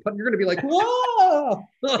song that you put." And you're gonna be like, "Whoa!"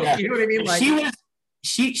 Yeah. You know what I mean? Like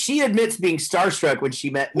she admits being starstruck when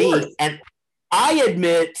she met me, and I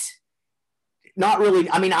admit not really.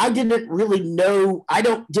 I mean, I didn't really know.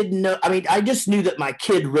 Didn't know. I mean, I just knew that my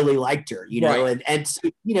kid really liked her, you know, and so,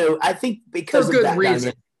 you know, I think because for of good that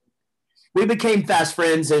reason. we became fast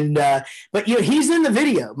friends. And but he's in the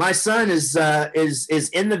video. My son is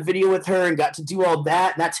in the video with her and got to do all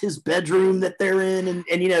that. And that's his bedroom that they're in,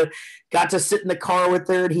 and got to sit in the car with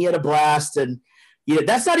her, and he had a blast. And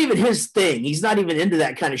that's not even his thing. He's not even into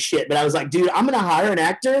that kind of shit. But I was like, dude, I'm gonna hire an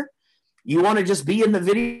actor. You want to just be in the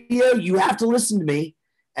video? You have to listen to me,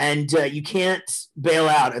 and you can't bail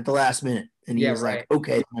out at the last minute. And he was like,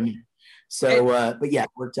 okay. But yeah, it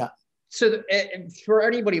worked out. So for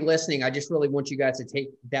anybody listening, I just really want you guys to take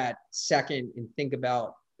that second and think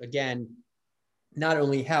about, again, not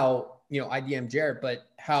only how, I DM Jaret, but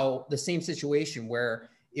how the same situation where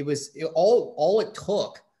all it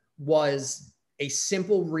took was a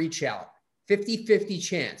simple reach out, 50-50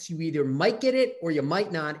 chance. You either might get it or you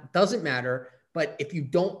might not. It doesn't matter. But if you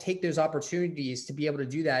don't take those opportunities to be able to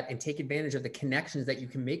do that and take advantage of the connections that you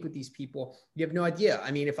can make with these people, you have no idea.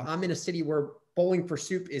 I mean, if I'm in a city where Bowling for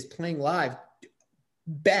Soup is playing live,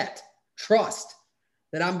 trust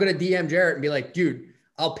that I'm going to DM Jaret and be like, dude,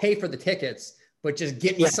 I'll pay for the tickets, but just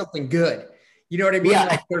get me something good. You know what I mean? Yeah.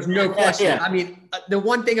 Like, there's no question. Yeah. I mean, the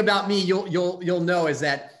one thing about me, you'll know, is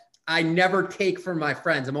that I never take from my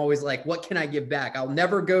friends. I'm always like, what can I give back? I'll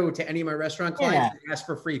never go to any of my restaurant clients and ask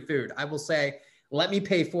for free food. I will say, let me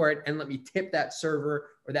pay for it and let me tip that server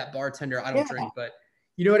or that bartender. I don't drink, but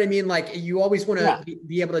you know what I mean? Like, you always want to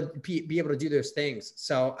be able to do those things.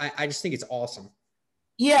 So I just think it's awesome.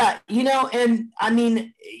 Yeah. And I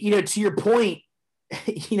mean, to your point,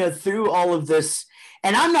 through all of this,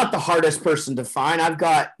 and I'm not the hardest person to find. I've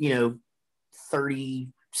got,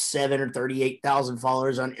 37 or 38,000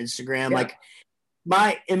 followers on Instagram. Yeah. Like,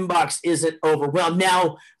 my inbox isn't overwhelmed.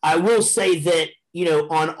 Now, I will say that,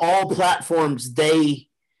 on all platforms,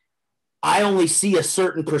 I only see a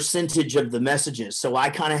certain percentage of the messages. So I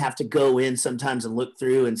kind of have to go in sometimes and look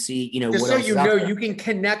through and see, just what so else you can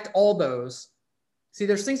connect all those. See,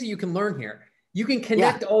 there's things that you can learn here. You can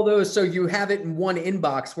connect all those so you have it in one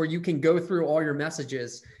inbox where you can go through all your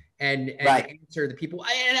messages and answer the people.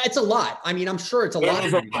 And it's a lot. I mean, I'm sure it's a lot.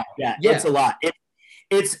 Yeah, it's a lot.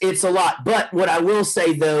 It's a lot. But what I will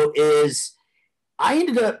say, though, is I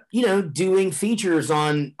ended up, doing features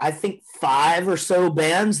on, I think, 5 or so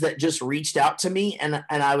bands that just reached out to me. And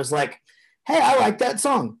I was like, hey, I like that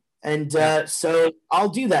song. And so I'll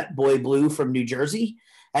do that. Boy Blue from New Jersey.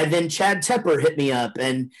 And then Chad Tepper hit me up.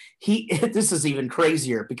 And this is even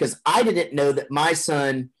crazier because I didn't know that my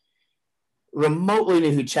son remotely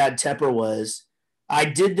knew who Chad Tepper was. I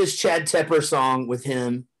did this Chad Tepper song with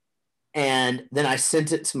him. And then I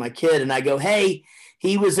sent it to my kid and I go, hey,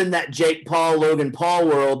 he was in that Jake Paul, Logan Paul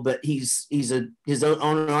world, but he's his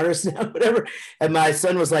own artist now, whatever. And my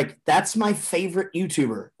son was like, that's my favorite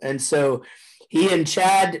YouTuber. And so he and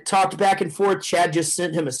Chad talked back and forth. Chad just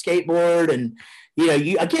sent him a skateboard. And,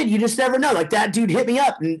 you just never know. Like, that dude hit me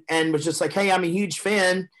up and was just like, hey, I'm a huge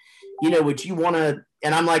fan. Would you want to?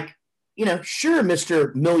 And I'm like, sure,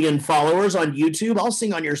 Mr. Million followers on YouTube, I'll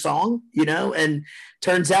sing on your song, and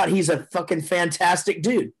turns out he's a fucking fantastic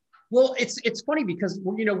dude. Well, it's funny because,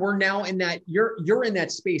 we're now in that, you're in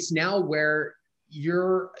that space now where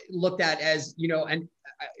you're looked at as, an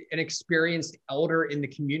experienced elder in the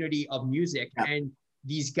community of music. Yeah. And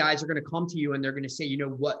these guys are going to come to you and they're going to say,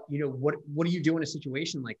 what do you do in a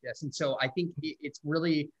situation like this? And so I think it's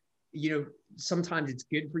really, sometimes it's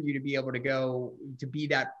good for you to be able to go to be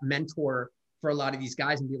that mentor for a lot of these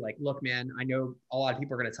guys and be like, look, man, I know a lot of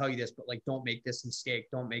people are going to tell you this, but like, don't make this mistake.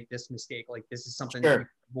 Don't make this mistake. Like, this is something that you can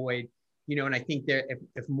avoid, and I think that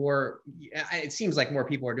if more, it seems like more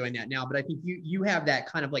people are doing that now, but I think you have that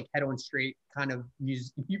kind of like head on straight kind of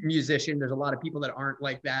musician. There's a lot of people that aren't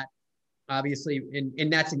like that, obviously.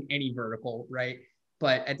 And that's in any vertical. Right.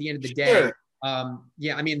 But at the end of the day,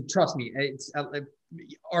 I mean, trust me, it's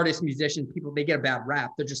artists, musicians, people, they get a bad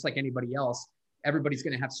rap. They're just like anybody else. Everybody's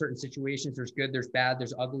going to have certain situations. There's good, there's bad,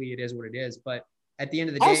 there's ugly. It is what it is. But at the end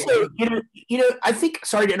of the day, also, I think,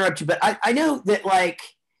 sorry to interrupt you, but I know that, like,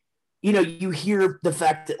 you hear the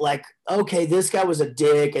fact that, like, okay, this guy was a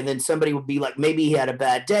dick. And then somebody would be like, maybe he had a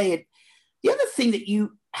bad day. And the other thing that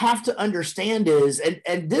you have to understand is,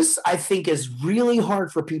 and this I think is really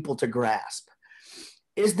hard for people to grasp,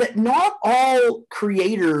 is that not all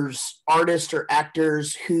creators, artists, or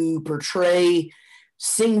actors who portray,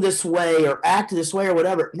 sing this way or act this way or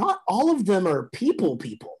whatever, not all of them are people.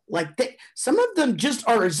 Like, some of them just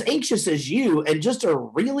are as anxious as you and just are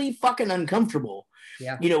really fucking uncomfortable,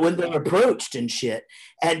 when they're approached and shit.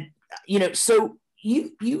 And, so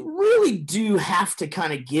you really do have to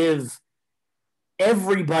kind of give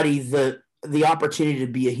everybody the opportunity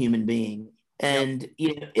to be a human being. And,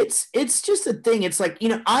 it's just a thing. It's like,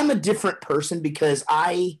 I'm a different person because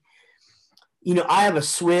I I have a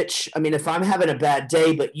switch. I mean, if I'm having a bad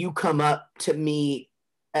day, but you come up to me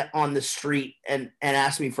on the street and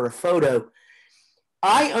ask me for a photo,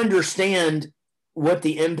 I understand what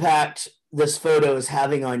the impact this photo is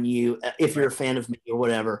having on you if you're a fan of me or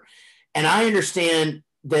whatever. And I understand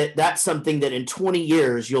that that's something that in 20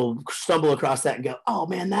 years you'll stumble across that and go, oh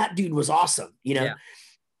man, that dude was awesome. Yeah.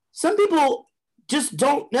 Some people just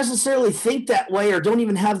don't necessarily think that way or don't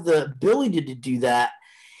even have the ability to do that.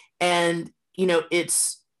 And,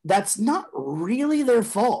 that's not really their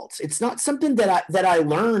fault. It's not something that I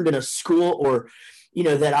learned in a school or,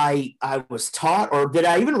 that I was taught or that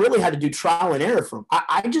I even really had to do trial and error from.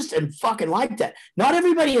 I just am fucking like that. Not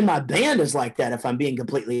everybody in my band is like that, if I'm being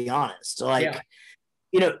completely honest. So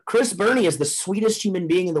Chris Burney is the sweetest human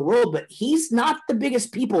being in the world, but he's not the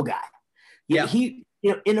biggest people guy. He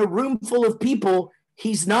in a room full of people,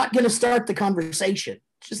 he's not going to start the conversation.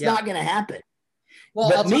 It's just not going to happen.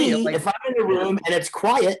 Well, but if I'm in a room and it's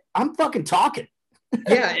quiet, I'm fucking talking.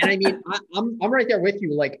 Yeah. And I mean, I'm right there with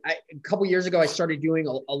you. Like a couple years ago, I started doing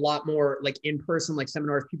a lot more like in-person, like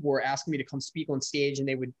seminars. People were asking me to come speak on stage, and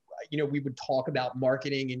they would, we would talk about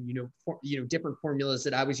marketing and, different formulas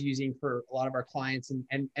that I was using for a lot of our clients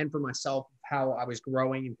and for myself, how I was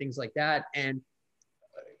growing and things like that. And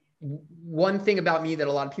one thing about me that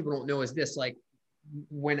a lot of people don't know is this, like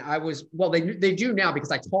when I was, well, they do now because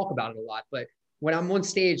I talk about it a lot, but when I'm on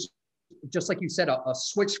stage, just like you said, a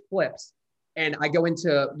switch flips and I go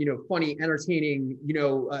into, funny, entertaining,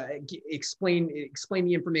 explain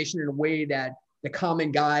the information in a way that the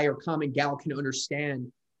common guy or common gal can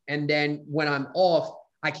understand. And then when I'm off,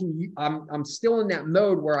 I'm still in that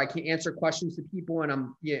mode where I can answer questions to people. And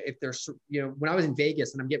if there's, when I was in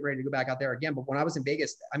Vegas, and I'm getting ready to go back out there again, but when I was in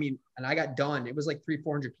Vegas, and I got done, it was like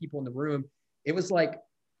 300-400 people in the room. It was like,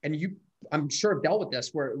 I'm sure I've dealt with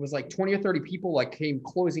this, where it was like 20 or 30 people like came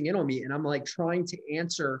closing in on me, and I'm like trying to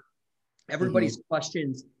answer everybody's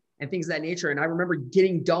questions and things of that nature. And I remember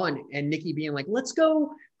getting done and Nikki being like, let's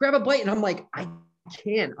go grab a bite. And I'm like, I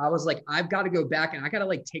can't. I was like, I've got to go back and I got to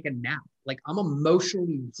like take a nap. Like I'm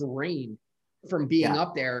emotionally drained from being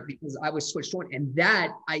up there because I was switched on. And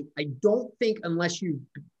that I don't think unless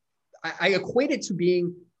I equate it to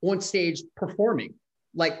being on stage performing.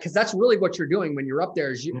 Like, because that's really what you're doing when you're up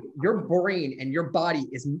there is your brain and your body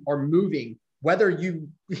are moving, whether you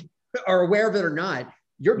are aware of it or not.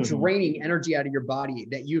 You're draining energy out of your body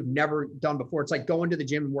that you've never done before. It's like going to the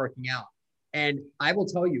gym and working out. And I will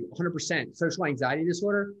tell you 100% social anxiety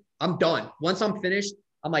disorder, I'm done. Once I'm finished,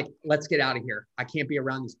 I'm like, let's get out of here. I can't be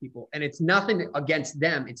around these people. And it's nothing against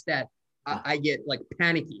them. It's that I get like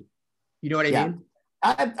panicky. You know what I mean?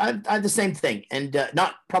 I have the same thing, and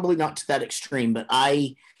probably not to that extreme, but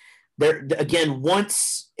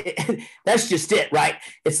once that's just it, right?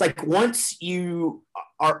 It's like once you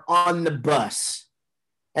are on the bus,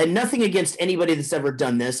 and nothing against anybody that's ever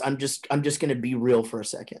done this. I'm just going to be real for a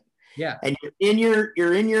second. Yeah. And you're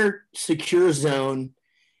in your secure zone,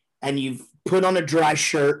 and you've put on a dry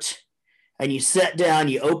shirt, and you sit down,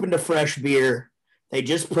 you opened a fresh beer. They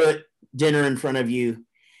just put dinner in front of you,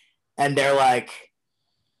 and they're like,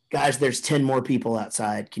 guys, there's 10 more people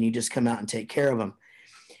outside. Can you just come out and take care of them?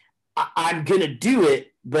 I'm going to do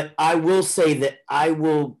it, but I will say that I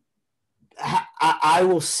will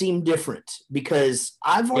seem different because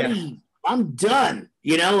I'm done,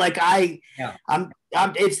 it's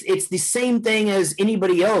the same thing as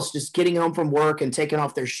anybody else, just getting home from work and taking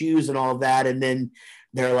off their shoes and all of that. And then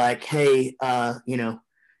they're like, hey,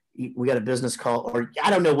 we got a business call, or I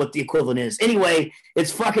don't know what the equivalent is. Anyway,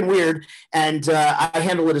 it's fucking weird. And I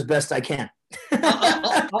handle it as best I can.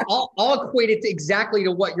 I'll equate it exactly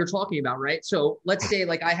to what you're talking about, right? So let's say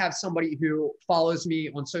like I have somebody who follows me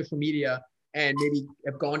on social media and maybe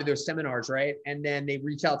have gone to their seminars, right? And then they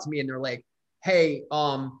reach out to me and they're like, hey,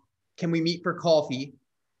 can we meet for coffee?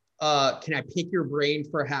 Can I pick your brain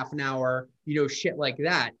for half an hour? Shit like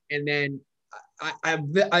that. And then I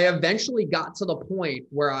eventually got to the point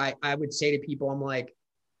where I would say to people, I'm like,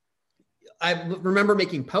 I remember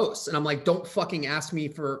making posts and I'm like, don't fucking ask me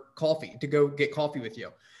for coffee, to go get coffee with you.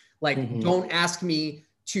 Like, don't ask me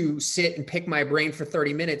to sit and pick my brain for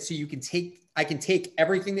 30 minutes so I can take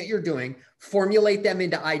everything that you're doing, formulate them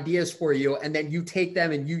into ideas for you, and then you take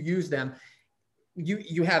them and you use them.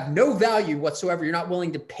 You have no value whatsoever. You're not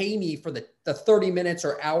willing to pay me for the 30 minutes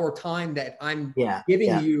or hour time that I'm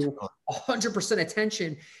giving you 100%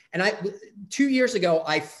 attention. And 2 years ago,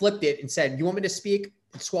 I flipped it and said, you want me to speak?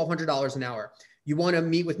 It's $1,200 an hour. You want to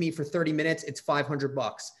meet with me for 30 minutes? It's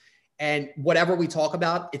 $500. And whatever we talk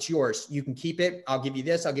about, it's yours. You can keep it. I'll give you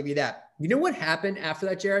this. I'll give you that. You know what happened after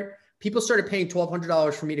that, Jaret? People started paying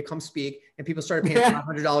 $1,200 for me to come speak, and people started paying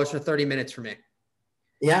 $500 for 30 minutes for me.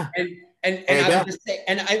 Yeah. And I would just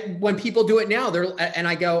say, when people do it now,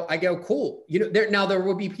 I go, cool. There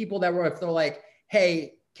will be people that if they're like,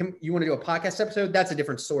 hey, you want to do a podcast episode? That's a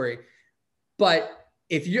different story. But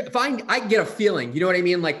if I get a feeling, you know what I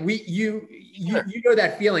mean? Like you know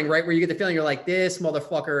that feeling, right? Where you get the feeling you're like, this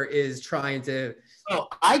motherfucker is trying to. Oh,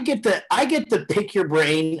 I get the pick your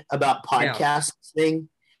brain about podcasts thing.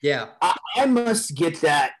 Yeah. I must get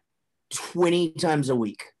that 20 times a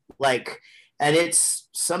week. Like, and it's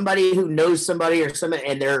somebody who knows somebody or somebody,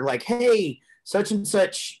 and they're like, hey, such and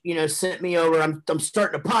such, sent me over. I'm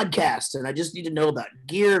starting a podcast and I just need to know about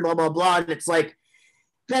gear, blah, blah, blah. And it's like,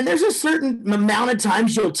 man, there's a certain amount of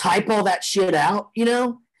times you'll type all that shit out,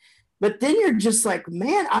 but then you're just like,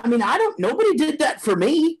 man, I mean, nobody did that for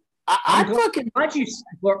me.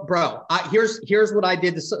 Here's what I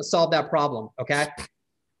did to solve that problem. Okay.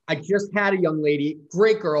 I just had a young lady,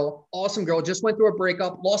 great girl, awesome girl, just went through a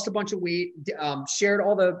breakup, lost a bunch of weight, shared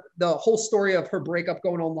all the whole story of her breakup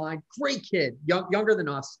going online. Great kid, younger than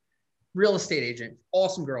us, real estate agent,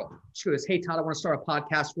 awesome girl. She goes, hey, Todd, I want to start a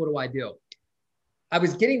podcast. What do I do? I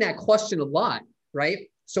was getting that question a lot, right?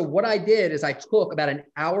 So what I did is I took about an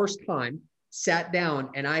hour's time, sat down,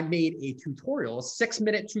 and I made a tutorial, a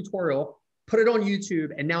 6-minute tutorial, put it on YouTube.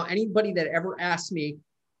 And now anybody that ever asks me,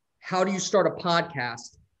 how do you start a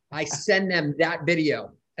podcast? I send them that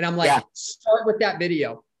video and I'm like, start with that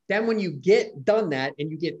video. Then when you get done that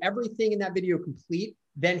and you get everything in that video complete,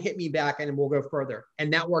 then hit me back and we'll go further.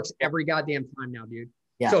 And that works every goddamn time now, dude.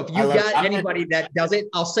 Yeah, so if you got anybody that does it,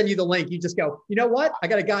 I'll send you the link. You just go, you know what? I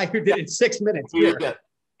got a guy who did it in 6 minutes. Here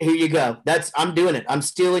you go. I'm doing it. I'm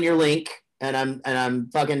stealing your link and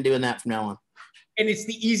I'm fucking doing that from now on. And it's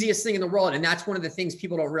the easiest thing in the world. And that's one of the things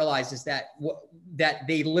people don't realize is that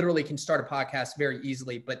they literally can start a podcast very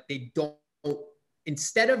easily, but they don't,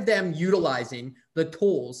 instead of them utilizing the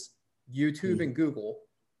tools, YouTube and Google,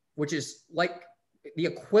 which is like the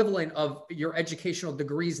equivalent of your educational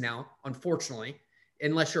degrees now, unfortunately,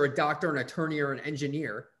 unless you're a doctor, an attorney, or an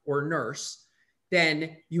engineer or a nurse,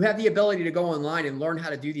 then you have the ability to go online and learn how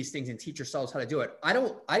to do these things and teach yourselves how to do it. I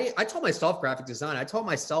taught myself graphic design. I taught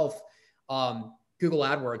myself, Google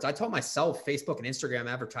AdWords. I taught myself Facebook and Instagram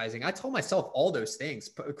advertising. I taught myself all those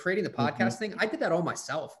things, creating the podcast thing. I did that all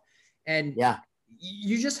myself. And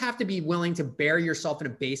you just have to be willing to bury yourself in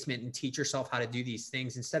a basement and teach yourself how to do these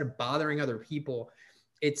things instead of bothering other people.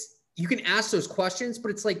 You can ask those questions,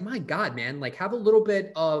 but it's like, my God, man, like have a little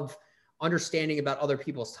bit of understanding about other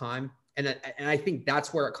people's time. And I think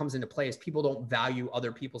that's where it comes into play is people don't value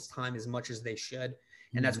other people's time as much as they should.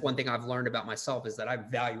 And that's one thing I've learned about myself is that I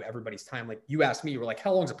value everybody's time. Like you asked me, you were like,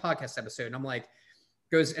 how long is a podcast episode? And I'm like,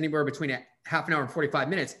 goes anywhere between a half an hour and 45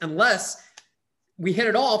 minutes, unless we hit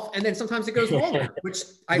it off. And then sometimes it goes longer, which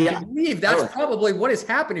I believe that's probably what is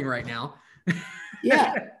happening right now.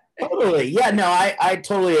 Totally. Yeah, no, I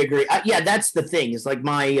totally agree. That's the thing is like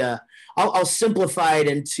I'll simplify it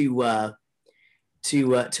into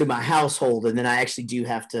to my household. And then I actually do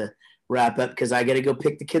have to wrap up because I got to go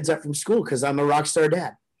pick the kids up from school because I'm a rock star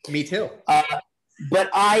dad. Me too. But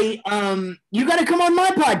you got to come on my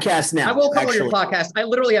podcast now. I will come on your podcast. I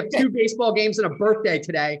literally have 2 baseball games and a birthday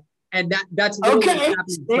today. And that's okay.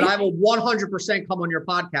 But I will 100% come on your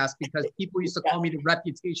podcast because people used to call me the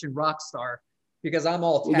reputation rock star because I'm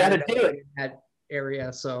all tatted up in that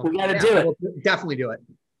area. So we got to do it. We'll definitely do it.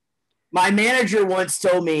 My manager once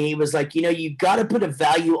told me, he was like, you got to put a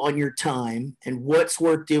value on your time and what's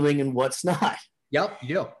worth doing and what's not. Yep,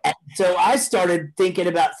 you do. And so I started thinking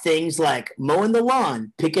about things like mowing the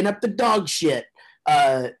lawn, picking up the dog shit,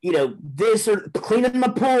 this or cleaning my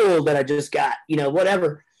pool that I just got,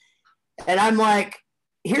 whatever. And I'm like,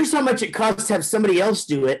 here's how much it costs to have somebody else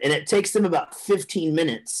do it. And it takes them about 15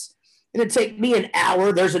 minutes. And it'd take me an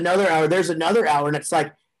hour. There's another hour. There's another hour. And it's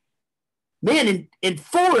like, man, in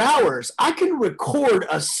 4 hours, I can record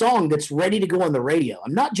a song that's ready to go on the radio.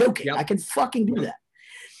 I'm not joking. Yep. I can fucking do that.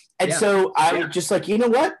 And so I was just like, you know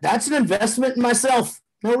what? That's an investment in myself.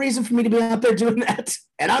 No reason for me to be out there doing that.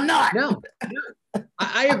 And I'm not. No.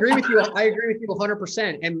 I agree with you. I agree with you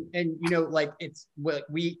 100%. And like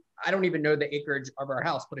I don't even know the acreage of our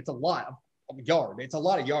house, but it's a lot of yard. It's a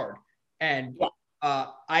lot of yard. And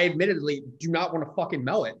I admittedly do not want to fucking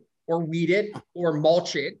mow it or weed it or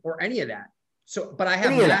mulch it or any of that. So, but I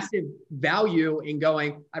have massive value in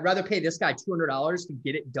going, I'd rather pay this guy $200 to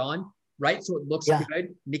get it done, right? So it looks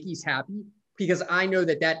good. Nikki's happy because I know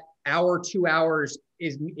that hour, 2 hours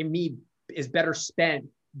is better spent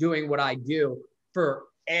doing what I do for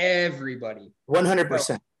everybody.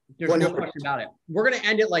 100%. There's no question about it. We're going to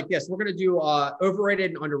end it like this. We're going to do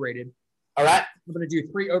overrated and underrated. All right. We're going to do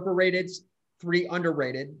 3 overrateds, 3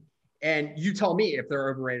 underrated. And you tell me if they're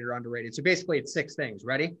overrated or underrated. So basically it's 6 things.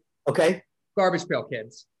 Ready? Okay. Garbage Pail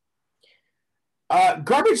Kids.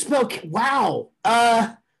 Garbage Pail. Wow.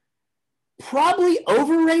 Probably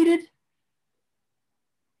overrated.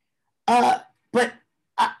 But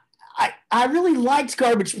I really liked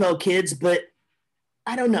Garbage Pail Kids, but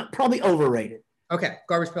I don't know. Probably overrated. Okay.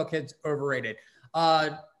 Garbage Pail Kids, overrated.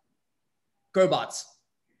 GoBots.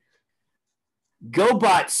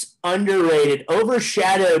 GoBots, underrated,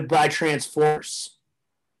 overshadowed by Transformers.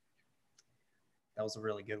 That was a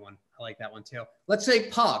really good one. I like that one too. Let's say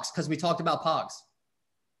Pogs, because we talked about Pogs.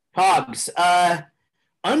 Pogs,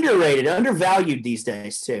 underrated, undervalued these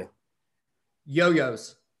days too.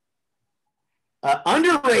 Yo-yos.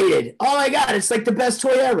 Underrated. Oh my God, it's like the best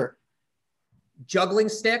toy ever. Juggling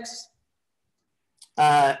sticks.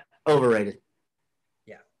 Overrated.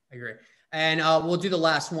 Yeah, I agree. And we'll do the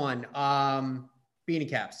last one. Beanie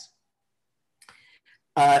caps.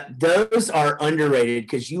 Those are underrated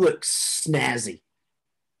because you look snazzy.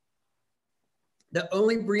 The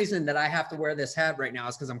only reason that I have to wear this hat right now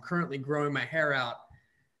is because I'm currently growing my hair out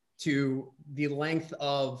to the length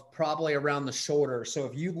of probably around the shoulder. So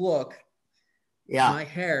if you look, my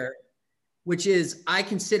hair, which is, I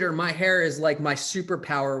consider my hair is like my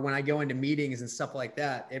superpower when I go into meetings and stuff like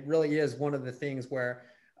that. It really is one of the things where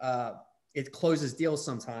it closes deals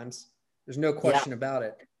sometimes. There's no question about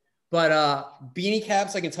it. But beanie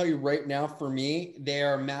caps, I can tell you right now, for me, they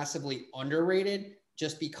are massively underrated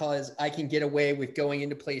just because I can get away with going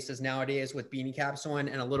into places nowadays with beanie caps on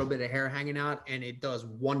and a little bit of hair hanging out, and it does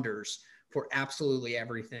wonders for absolutely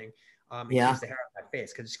everything. It keeps the hair on my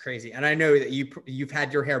face because it's crazy. And I know that you've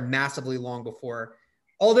had your hair massively long before.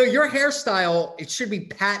 Although your hairstyle, it should be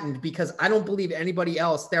patented because I don't believe anybody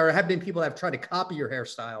else. There have been people that have tried to copy your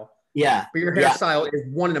hairstyle. Yeah. But your hairstyle is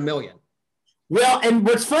 1 in a million. Well, and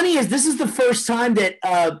what's funny is this is the first time that,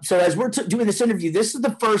 so as we're doing this interview, this is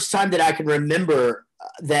the first time that I can remember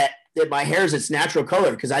that my hair is its natural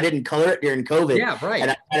color because I didn't color it during COVID. Yeah, right.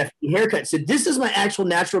 And I had a few haircuts. So this is my actual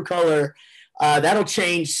natural color. That'll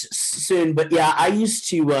change soon. But yeah, I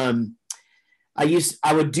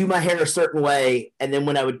would do my hair a certain way. And then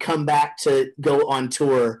when I would come back to go on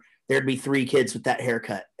tour, there'd be 3 kids with that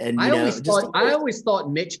haircut. And I always thought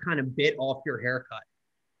Mitch kind of bit off your haircut.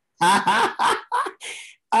 I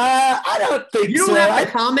don't think you don't have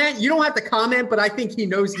to comment. You don't have to comment, but I think he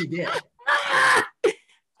knows he did.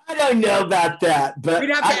 I don't know about that, but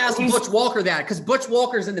we'd have to ask Butch Walker that because Butch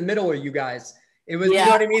Walker's in the middle of you guys. It was, you know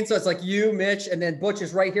what I mean? So it's like you, Mitch, and then Butch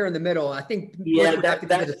is right here in the middle. I think Butch would have to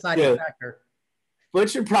be the deciding factor.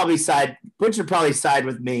 Butch would probably side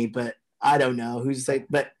with me, but I don't know who's like.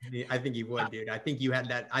 But I think he would, dude. I think you had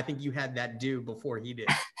that due before he did.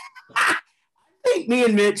 I think me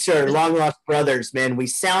and Mitch are long lost brothers, man. We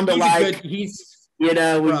sound alike.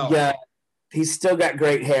 He's still got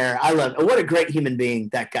great hair. I love it. What a great human being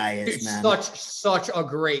that guy is, man. Such a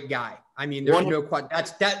great guy. I mean, there's no question.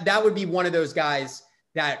 That would be one of those guys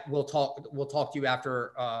that will talk to you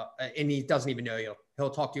after, and he doesn't even know you. He'll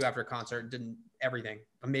talk to you after a concert and everything.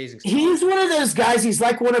 Amazing stuff. He's one of those guys. He's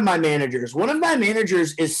like one of my managers. One of my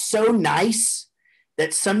managers is so nice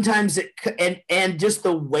that sometimes and just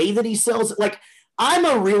the way that he sells it. Like, I'm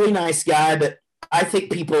a really nice guy, but I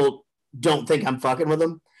think people don't think I'm fucking with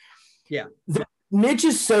him. Yeah. Mitch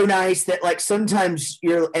is so nice that like sometimes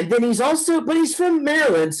and then he's from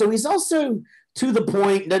Maryland. So he's also to the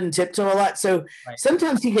point, doesn't tiptoe a lot. So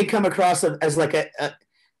sometimes he can come across as like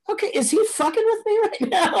okay, is he fucking with me right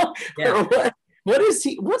now? Yeah.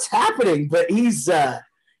 What's happening? But he's a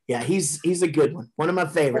good one. One of my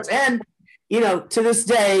favorites. And, to this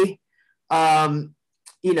day,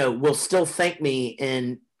 will still thank me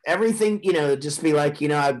and everything, just be like,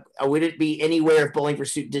 I wouldn't be anywhere if Bowling for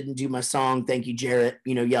Soup didn't do my song. Thank you, Jaret,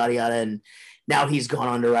 yada, yada. And now he's gone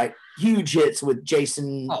on to write huge hits with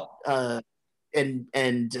Jason and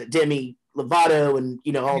Demi Lovato and,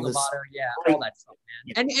 all this. Lovato, all that stuff,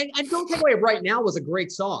 man. Yeah. And Don't Take Away Right Now was a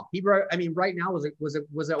great song. He wrote, Right Now was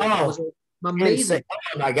amazing.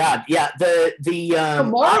 Oh my God. Yeah. The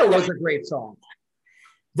Tomorrow was a great song.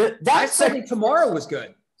 Tomorrow was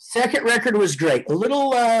good. Second record was great. A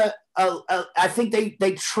little, I think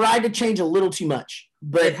they tried to change a little too much,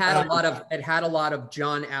 but it had a lot of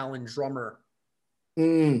John Allen drummer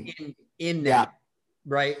in that, yeah.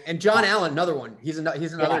 Right? And John Allen, another one. He's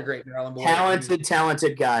another great Maryland boy.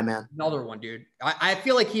 Talented guy, man. Another one, dude. I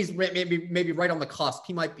feel like he's maybe right on the cusp.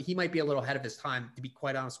 He might be a little ahead of his time, to be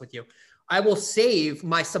quite honest with you. I will save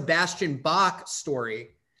my Sebastian Bach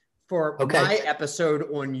story for my episode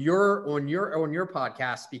on your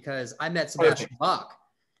podcast, because I met Sebastian Bach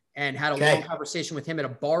and had a long conversation with him at a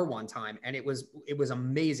bar one time, and it was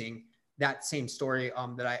amazing. That same story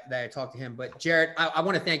that I talked to him. But Jaret, I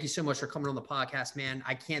want to thank you so much for coming on the podcast, man.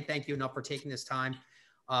 I can't thank you enough for taking this time.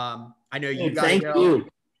 I know you got to go. You.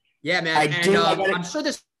 Yeah, man. I'm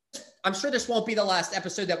sure this won't be the last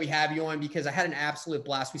episode that we have you on, because I had an absolute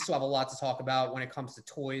blast. We still have a lot to talk about when it comes to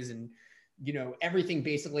toys and, you know, everything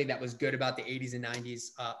basically that was good about the 80s and 90s,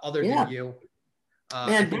 other than you.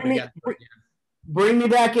 Man, bring me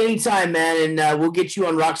back anytime, man. And we'll get you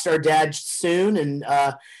on Rockstar Dad soon. And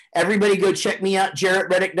everybody go check me out,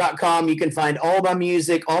 JaretReddick.com. You can find all my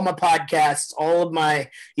music, all my podcasts,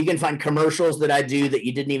 you can find commercials that I do that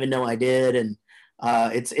you didn't even know I did. And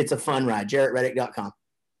it's a fun ride, JaretReddick.com.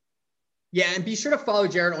 Yeah, and be sure to follow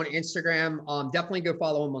Jaret on Instagram. Definitely go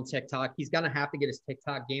follow him on TikTok. He's gonna have to get his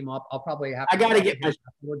TikTok game up. I'll probably have to. I gotta get my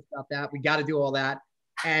words about that. We got to do all that.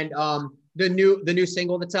 And the new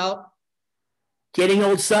single that's out. Getting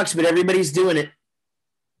Old sucks, but everybody's doing it.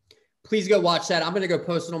 Please go watch that. I'm gonna go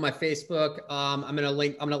post it on my Facebook. I'm gonna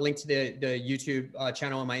link to the YouTube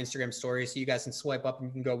channel on my Instagram story, so you guys can swipe up and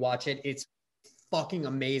you can go watch it. It's fucking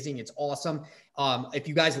amazing. It's awesome. If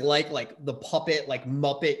you guys like the puppet, like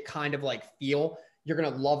Muppet kind of like feel, you're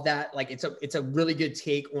going to love that. Like it's a really good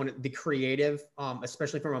take on the creative,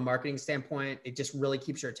 especially from a marketing standpoint. It just really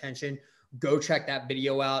keeps your attention. Go check that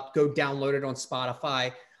video out. Go download it on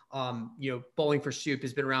Spotify. You know, Bowling for Soup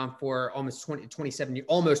has been around for almost 27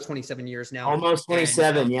 years now. Almost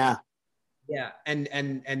 27. And, yeah. Yeah. And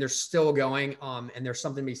they're still going. And there's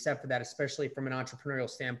something to be said for that, especially from an entrepreneurial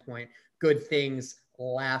standpoint. Good things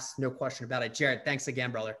last, no question about it. Jaret, thanks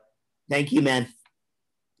again, brother. Thank you, man.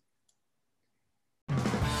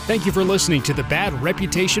 Thank you for listening to the Bad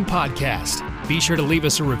Reputation Podcast. Be sure to leave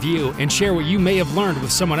us a review and share what you may have learned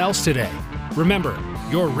with someone else today. Remember,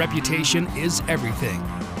 your reputation is everything.